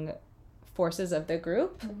strong forces of the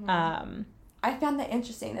group. I found that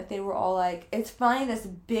interesting that they were all like, it's finding this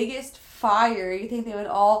biggest fire. You think they would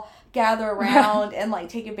all gather around and like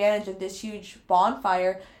take advantage of this huge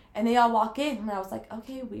bonfire, and they all walk in, and I was like,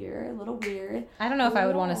 okay, weird, a little weird. I don't know if I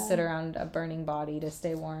would want to sit around a burning body to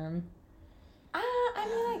stay warm. I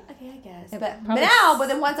mean, like, okay, I guess. But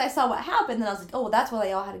then once I saw what happened, then I was like, oh, well, that's why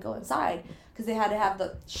they all had to go inside, because they had to have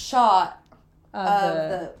the shot of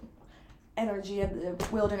the energy of the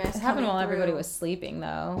wilderness. It happened while everybody was sleeping,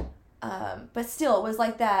 though. But still, it was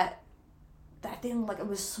like that thing, like, it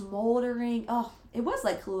was smoldering. Oh, it was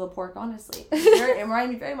like Kahlua pork, honestly. It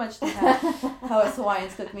reminded me very much of how us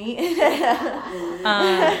Hawaiians cook meat.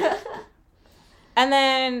 And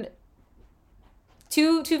then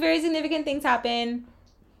two very significant things happen.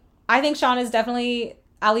 I think Shauna is definitely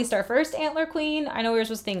at least our first antler queen. I know we were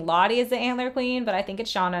supposed to think Lottie is the antler queen, but I think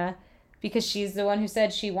it's Shauna, because she's the one who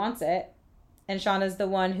said she wants it. And Shauna's the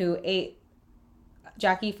one who ate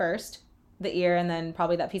Jackie first, the ear, and then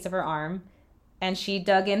probably that piece of her arm. And she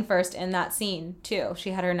dug in first in that scene, too.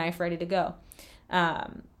 She had her knife ready to go.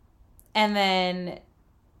 And then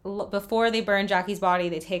before they burn Jackie's body,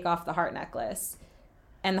 they take off the heart necklace.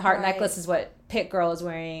 And the heart necklace is what Pit Girl is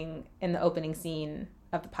wearing in the opening scene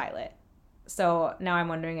of the pilot. So now I'm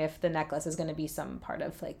wondering if the necklace is going to be some part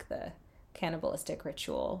of, like, the cannibalistic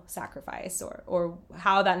ritual sacrifice, or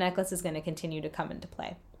how that necklace is going to continue to come into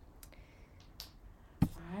play.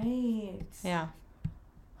 Right. Yeah.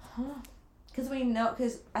 Huh.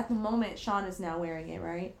 Because at the moment, Shawn is now wearing it,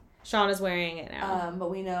 right? Shawn is wearing it now.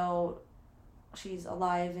 But we know she's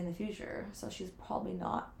alive in the future, so she's probably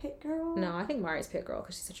not Pit Girl. No, I think Mari's Pit Girl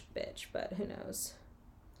because she's such a bitch, but who knows?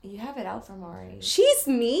 You have it out for Mari. She's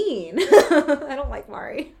mean. I don't like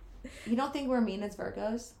Mari. You don't think we're mean as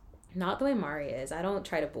Virgos? Not the way Mari is. I don't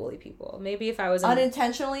try to bully people. Maybe if I was...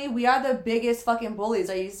 Unintentionally? We are the biggest fucking bullies.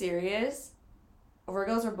 Are you serious?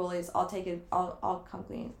 Virgos are bullies. I'll take it. I'll come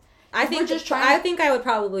clean. I think I would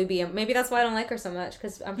probably be. Maybe that's why I don't like her so much,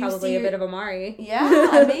 because I'm probably a bit of a Mari.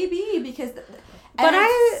 Yeah, maybe, because... But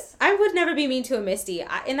I would never be mean to a Misty.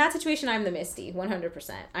 In that situation, I'm the Misty,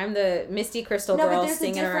 100%. I'm the Misty Crystal girl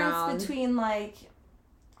singing around. No, but there's a difference between, like...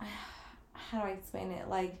 How do I explain it?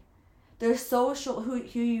 Like, there's social... Who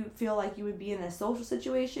you feel like you would be in a social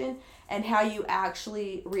situation, and how you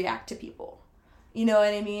actually react to people. You know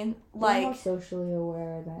what I mean? Like, you're more socially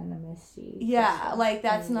aware than a Misty. Yeah, like,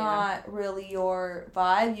 that's not really your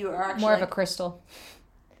vibe. You are actually... More of a Crystal.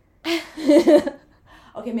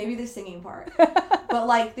 Okay, maybe the singing part. But,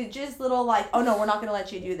 like, the just little, like, oh, no, we're not going to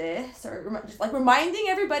let you do this. Or, just, like, reminding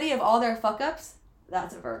everybody of all their fuck-ups.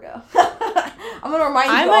 That's a Virgo. I'm going to remind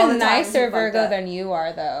you all the time. I'm a nicer Virgo than you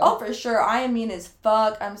are, though. Oh, for sure. I am mean as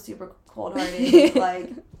fuck. I'm super cold-hearted.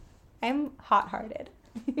 Like... I'm hot-hearted.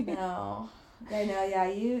 No. I know, yeah.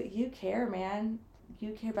 You care, man.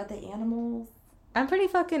 You care about the animals. I'm pretty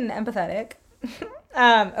fucking empathetic.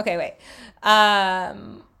 Okay, wait.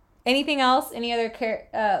 Anything else? Any other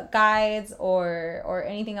guides or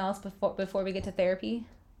anything else before we get to therapy?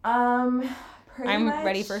 I'm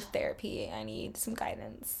ready for therapy. I need some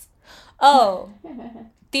guidance. Oh,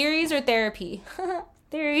 theories or therapy?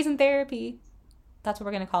 Theories and therapy. That's what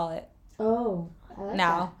we're going to call it. Oh, I like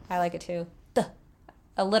that. I like it too. The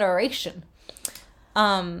alliteration.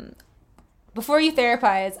 Before you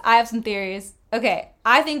therapize, I have some theories. Okay,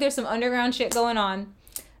 I think there's some underground shit going on.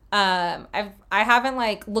 I haven't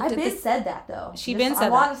looked at this. I've said that though. I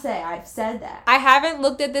want to say I've said that. I haven't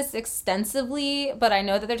looked at this extensively, but I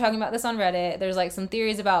know that they're talking about this on Reddit. There's some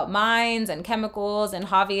theories about mines and chemicals, and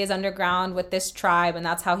Javi is underground with this tribe, and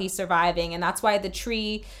that's how he's surviving, and that's why the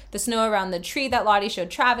snow around the tree that Lottie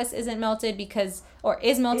showed Travis isn't melted because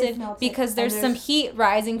there's some heat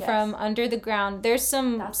rising from under the ground. There's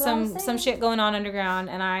some shit going on underground,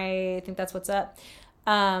 and I think that's what's up.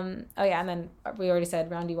 And then we already said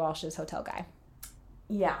Roundy Walsh's hotel guy.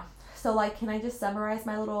 Yeah. So, can I just summarize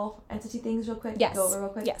my little entity things real quick? Yes. Go over real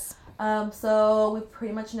quick? Yes. So we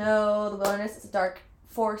pretty much know the wilderness is a dark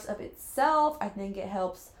force of itself. I think it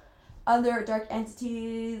helps other dark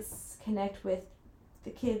entities connect with the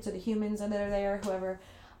kids or the humans that are there, whoever,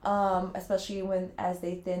 especially as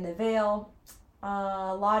they thin the veil.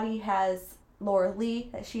 Lottie has Laura Lee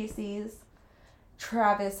that she sees.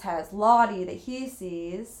 Travis has Lottie that he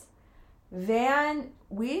sees. Van,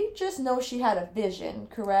 we just know she had a vision,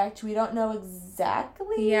 correct? We don't know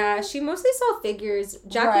exactly. Yeah, she mostly saw figures.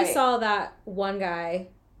 Jackie saw that one guy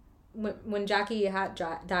when Jackie had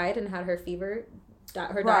died and had her fever,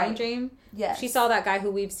 her dying dream. Yes. She saw that guy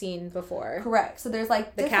who we've seen before. Correct. So there's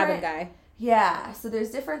the cabin guy. Yeah, so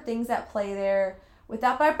there's different things at play there. With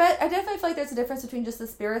that, but I definitely feel like there's a difference between just the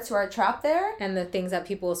spirits who are trapped there and the things that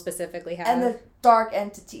people specifically have, and the dark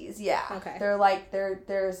entities. Yeah, okay.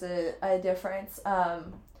 There's a difference,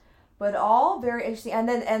 but all very interesting.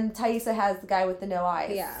 And Thaisa has the guy with the no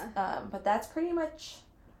eyes. Yeah. But that's pretty much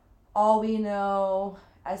all we know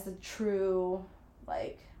as the true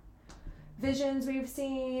visions we've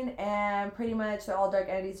seen, and pretty much they're all dark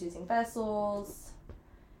entities using vessels.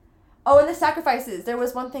 Oh, and the sacrifices. There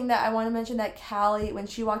was one thing that I want to mention that Callie, when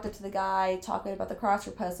she walked up to the guy talking about the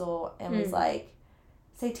crossword puzzle and was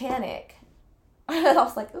satanic. And I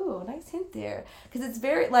was like, ooh, nice hint there. Because it's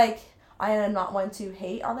very, I am not one to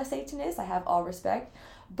hate on the Satanists. I have all respect.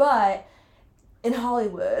 But in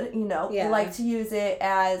Hollywood, they like to use it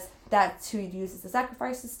as that's who uses the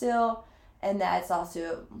sacrifices still. And that's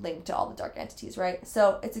also linked to all the dark entities, right?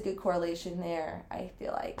 So it's a good correlation there, I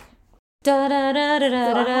feel like. Da da da da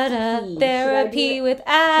da da da. Therapy with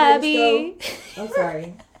Abby. Oh,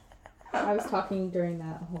 sorry. I was talking during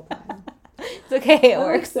that whole time. It's okay. It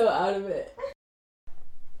works. So out of it.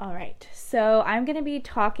 All right. So I'm going to be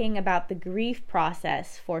talking about the grief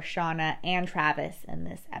process for Shauna and Travis in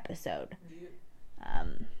this episode,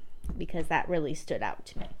 because that really stood out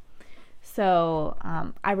to me. So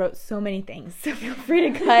I wrote so many things. So feel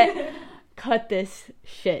free to cut this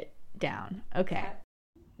shit down. Okay.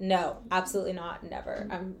 No, absolutely not. Never.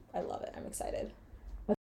 I love it. I'm excited.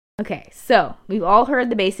 Okay, so we've all heard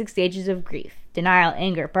the basic stages of grief: denial,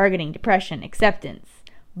 anger, bargaining, depression, acceptance.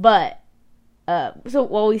 But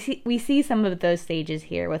we see some of those stages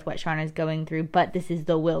here with what Shauna's going through, but this is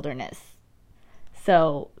the wilderness.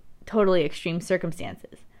 So totally extreme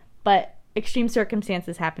circumstances. But extreme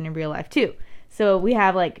circumstances happen in real life too. So we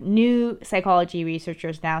have new psychology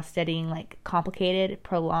researchers now studying complicated,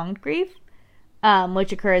 prolonged grief.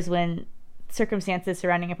 Which occurs when circumstances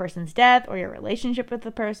surrounding a person's death or your relationship with the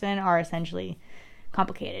person are essentially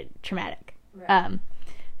complicated, traumatic. Right.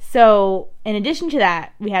 So in addition to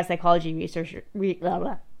that, we have psychology researchers.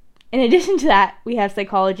 In addition to that, we have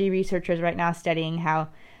psychology researchers right now studying how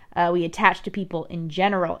we attach to people in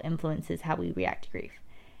general influences how we react to grief,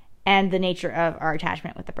 and the nature of our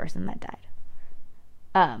attachment with the person that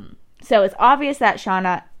died. So it's obvious that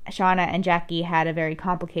Shauna and Jackie had a very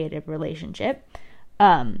complicated relationship.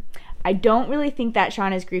 I don't really think that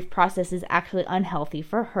Shauna's grief process is actually unhealthy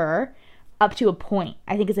for her up to a point.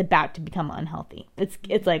 I think it's about to become unhealthy. It's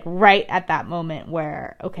right at that moment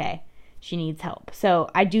where, okay, she needs help. So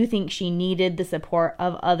I do think she needed the support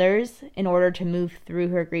of others in order to move through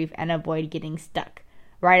her grief and avoid getting stuck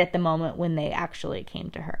right at the moment when they actually came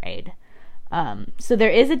to her aid. So there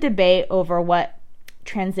is a debate over what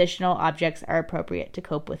transitional objects are appropriate to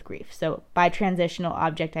cope with grief. So by transitional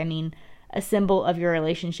object, I mean a symbol of your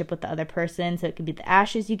relationship with the other person. So it could be the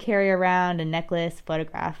ashes you carry around, a necklace,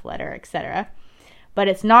 photograph, letter, etc. But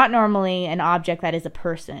it's not normally an object that is a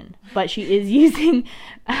person, but she is using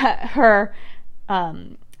her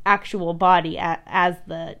actual body as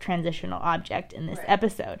the transitional object in this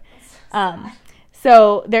episode.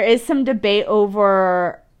 So there is some debate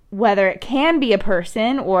over whether it can be a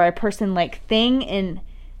person or a person-like thing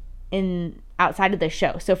in outside of the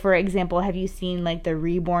show. So, for example, have you seen like the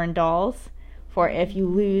reborn dolls? For if you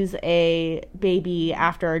lose a baby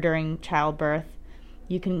after or during childbirth,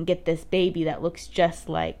 you can get this baby that looks just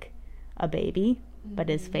like a baby, but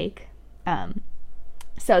is fake.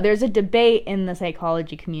 So there's a debate in the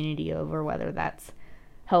psychology community over whether that's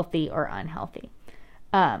healthy or unhealthy.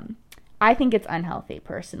 I think it's unhealthy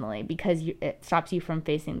personally because it stops you from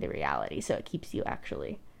facing the reality. So it keeps you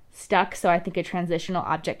actually stuck. So I think a transitional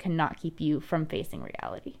object cannot keep you from facing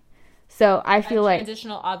reality. So I feel like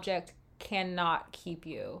transitional object cannot keep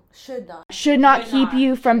you. Should not keep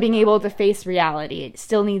you from being able to face reality. It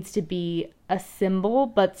still needs to be a symbol,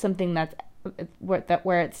 but something that's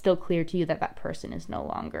where it's still clear to you that that person is no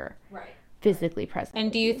longer physically present.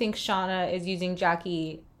 And do you think Shauna is using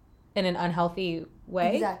Jackie in an unhealthy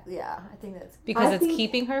way? Exactly, yeah. I think that's... Because it's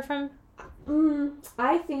keeping her from...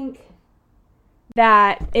 I think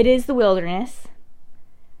that it is the wilderness.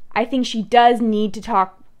 I think she does need to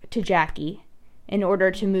talk to Jackie in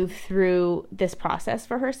order to move through this process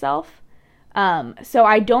for herself. So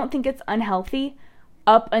I don't think it's unhealthy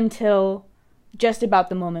up until just about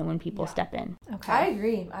the moment when people step in. Okay. I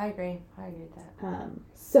agree with that.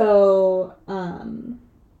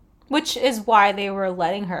 Which is why they were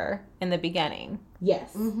letting her in the beginning.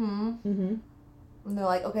 Yes. And they're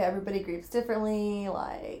like, okay, everybody grieves differently.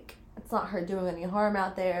 Like, it's not her doing any harm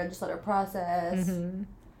out there. Just let her process.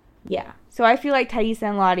 Yeah. So I feel like Thaisa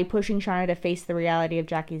and Lottie pushing Shauna to face the reality of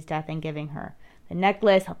Jackie's death and giving her the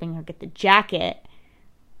necklace, helping her get the jacket,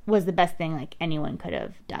 was the best thing like anyone could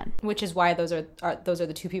have done. Which is why those are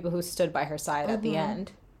the two people who stood by her side at the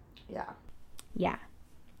end. Yeah.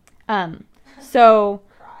 So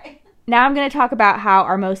now I'm going to talk about how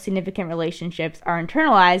our most significant relationships are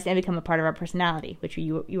internalized and become a part of our personality, which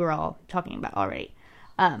you were all talking about already.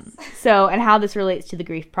 And how this relates to the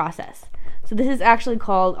grief process. So this is actually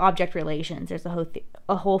called object relations. There's a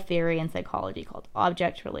whole theory in psychology called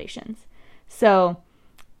object relations. So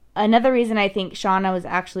another reason I think Shauna was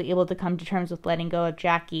actually able to come to terms with letting go of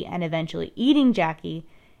Jackie and eventually eating Jackie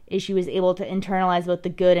is she was able to internalize both the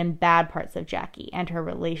good and bad parts of Jackie and her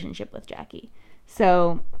relationship with Jackie.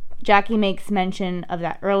 So Jackie makes mention of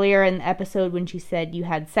that earlier in the episode when she said, "You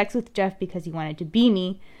had sex with Jeff because you wanted to be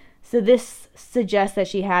me." So this suggests that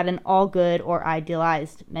she had an all good or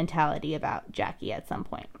idealized mentality about Jackie at some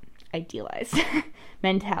point. Idealized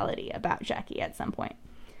mentality about Jackie at some point.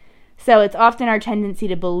 So it's often our tendency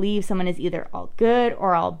to believe someone is either all good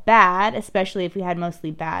or all bad, especially if we had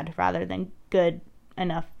mostly bad rather than good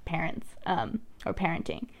enough parents or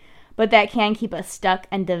parenting. But that can keep us stuck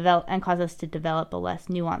and cause us to develop a less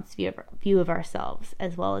nuanced view of ourselves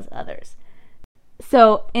as well as others.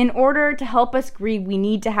 So in order to help us grieve, we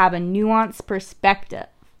need to have a nuanced perspective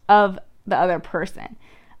of the other person.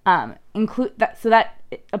 So that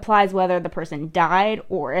applies whether the person died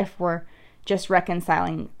or if we're just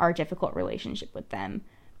reconciling our difficult relationship with them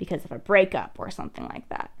because of a breakup or something like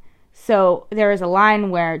that. So there is a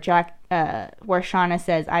line where where Shauna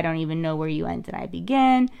says, "I don't even know where you end and I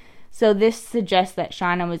begin." So this suggests that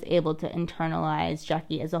Shauna was able to internalize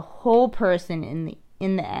Jackie as a whole person in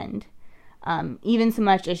the end. Even so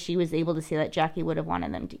much as she was able to see that Jackie would have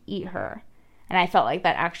wanted them to eat her. And I felt like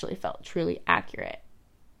that actually felt truly accurate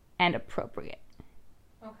and appropriate.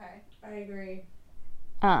 Okay, I agree.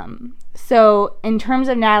 So in terms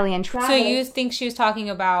of Natalie and Travis... So you think she was talking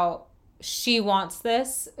about she wants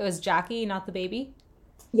this? It was Jackie, not the baby?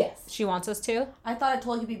 Yes. She wants us to? I thought it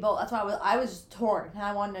totally could be both. That's why I was just torn, and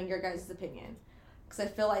I wanted to know your guys' opinion. Because I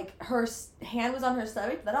feel like her hand was on her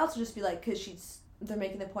stomach, but that'd also just be like, because they're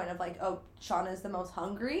making the point of like, oh, Shauna is the most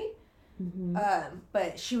hungry.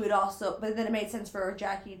 But she would also, but then it made sense for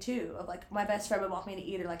Jackie too, of like, my best friend would want me to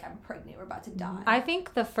eat her, like, I'm pregnant, we're about to die. I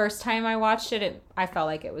think the first time I watched it, I felt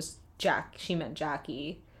like it was she meant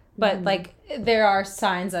Jackie. But like, there are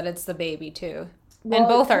signs that it's the baby too. Well, and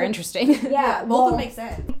both are interesting. Yeah, both of them make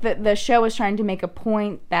sense. The show was trying to make a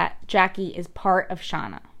point that Jackie is part of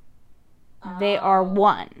Shauna. They are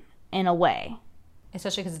one, in a way.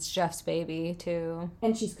 Especially because it's Jeff's baby, too.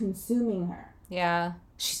 And she's consuming her. Yeah.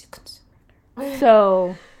 She's a consumer.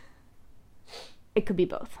 So, it could be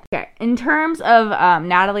both. Okay. In terms of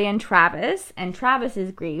Natalie and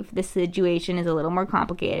Travis's grief, this situation is a little more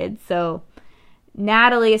complicated. So,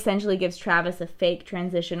 Natalie essentially gives Travis a fake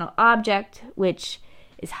transitional object, which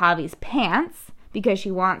is Javi's pants, because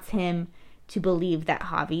she wants him to believe that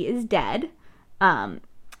Javi is dead.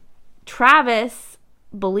 Travis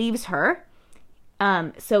believes her.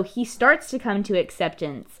 So he starts to come to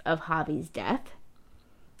acceptance of Javi's death,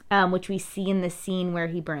 which we see in the scene where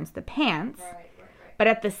he burns the pants. Right. But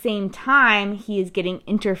at the same time, he is getting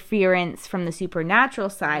interference from the supernatural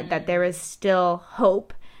side, that there is still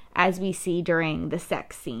hope, as we see during the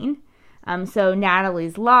sex scene. So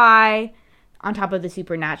Natalie's lie on top of the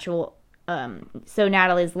supernatural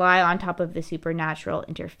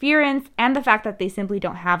interference, and the fact that they simply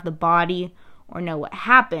don't have the body or know what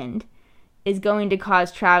happened, is going to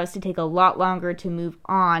cause Travis to take a lot longer to move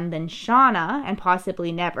on than Shauna, and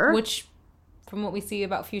possibly never. Which, from what we see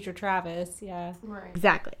about future Travis, yeah. Right.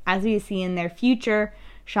 Exactly. As we see in their future,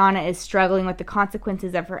 Shauna is struggling with the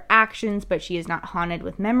consequences of her actions, but she is not haunted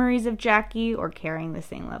with memories of Jackie or carrying the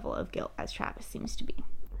same level of guilt as Travis seems to be.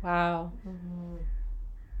 Wow.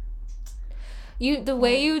 The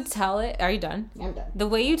way you tell it, are you done? I'm done. The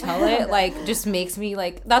way you tell it, like, just makes me,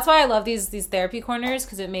 like, that's why I love these therapy corners,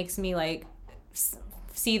 because it makes me, like,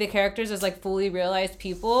 see the characters as, like, fully realized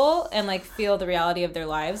people and, like, feel the reality of their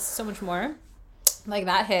lives so much more. Like,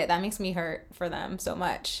 that makes me hurt for them so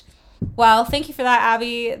much. Well, thank you for that,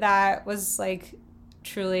 Abby. That was, like,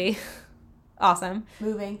 truly awesome.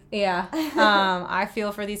 Moving. Yeah. I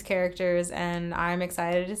feel for these characters, and I'm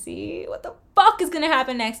excited to see what the fuck is gonna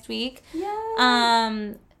happen next week.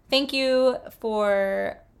 Yeah. Thank you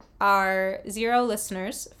for our 0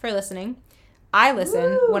 listeners for listening. I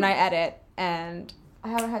listen when I edit, and I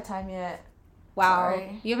haven't had time yet. wow,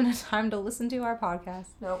 Sorry. you haven't had time to listen to our podcast.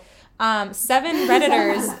 Nope. 7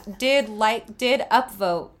 Redditors did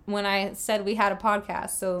upvote when I said we had a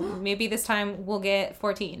podcast, so maybe this time we'll get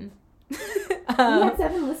 14. We had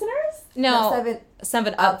 7 listeners? No,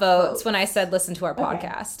 7 upvotes upvotes when I said listen to our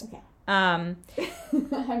podcast. Okay.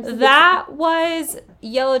 That was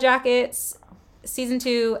Yellowjackets season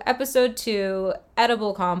 2, episode 2,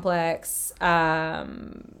 Edible Complex.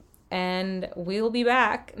 And we'll be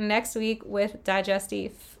back next week with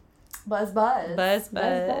Digestif. Buzz. Buzz.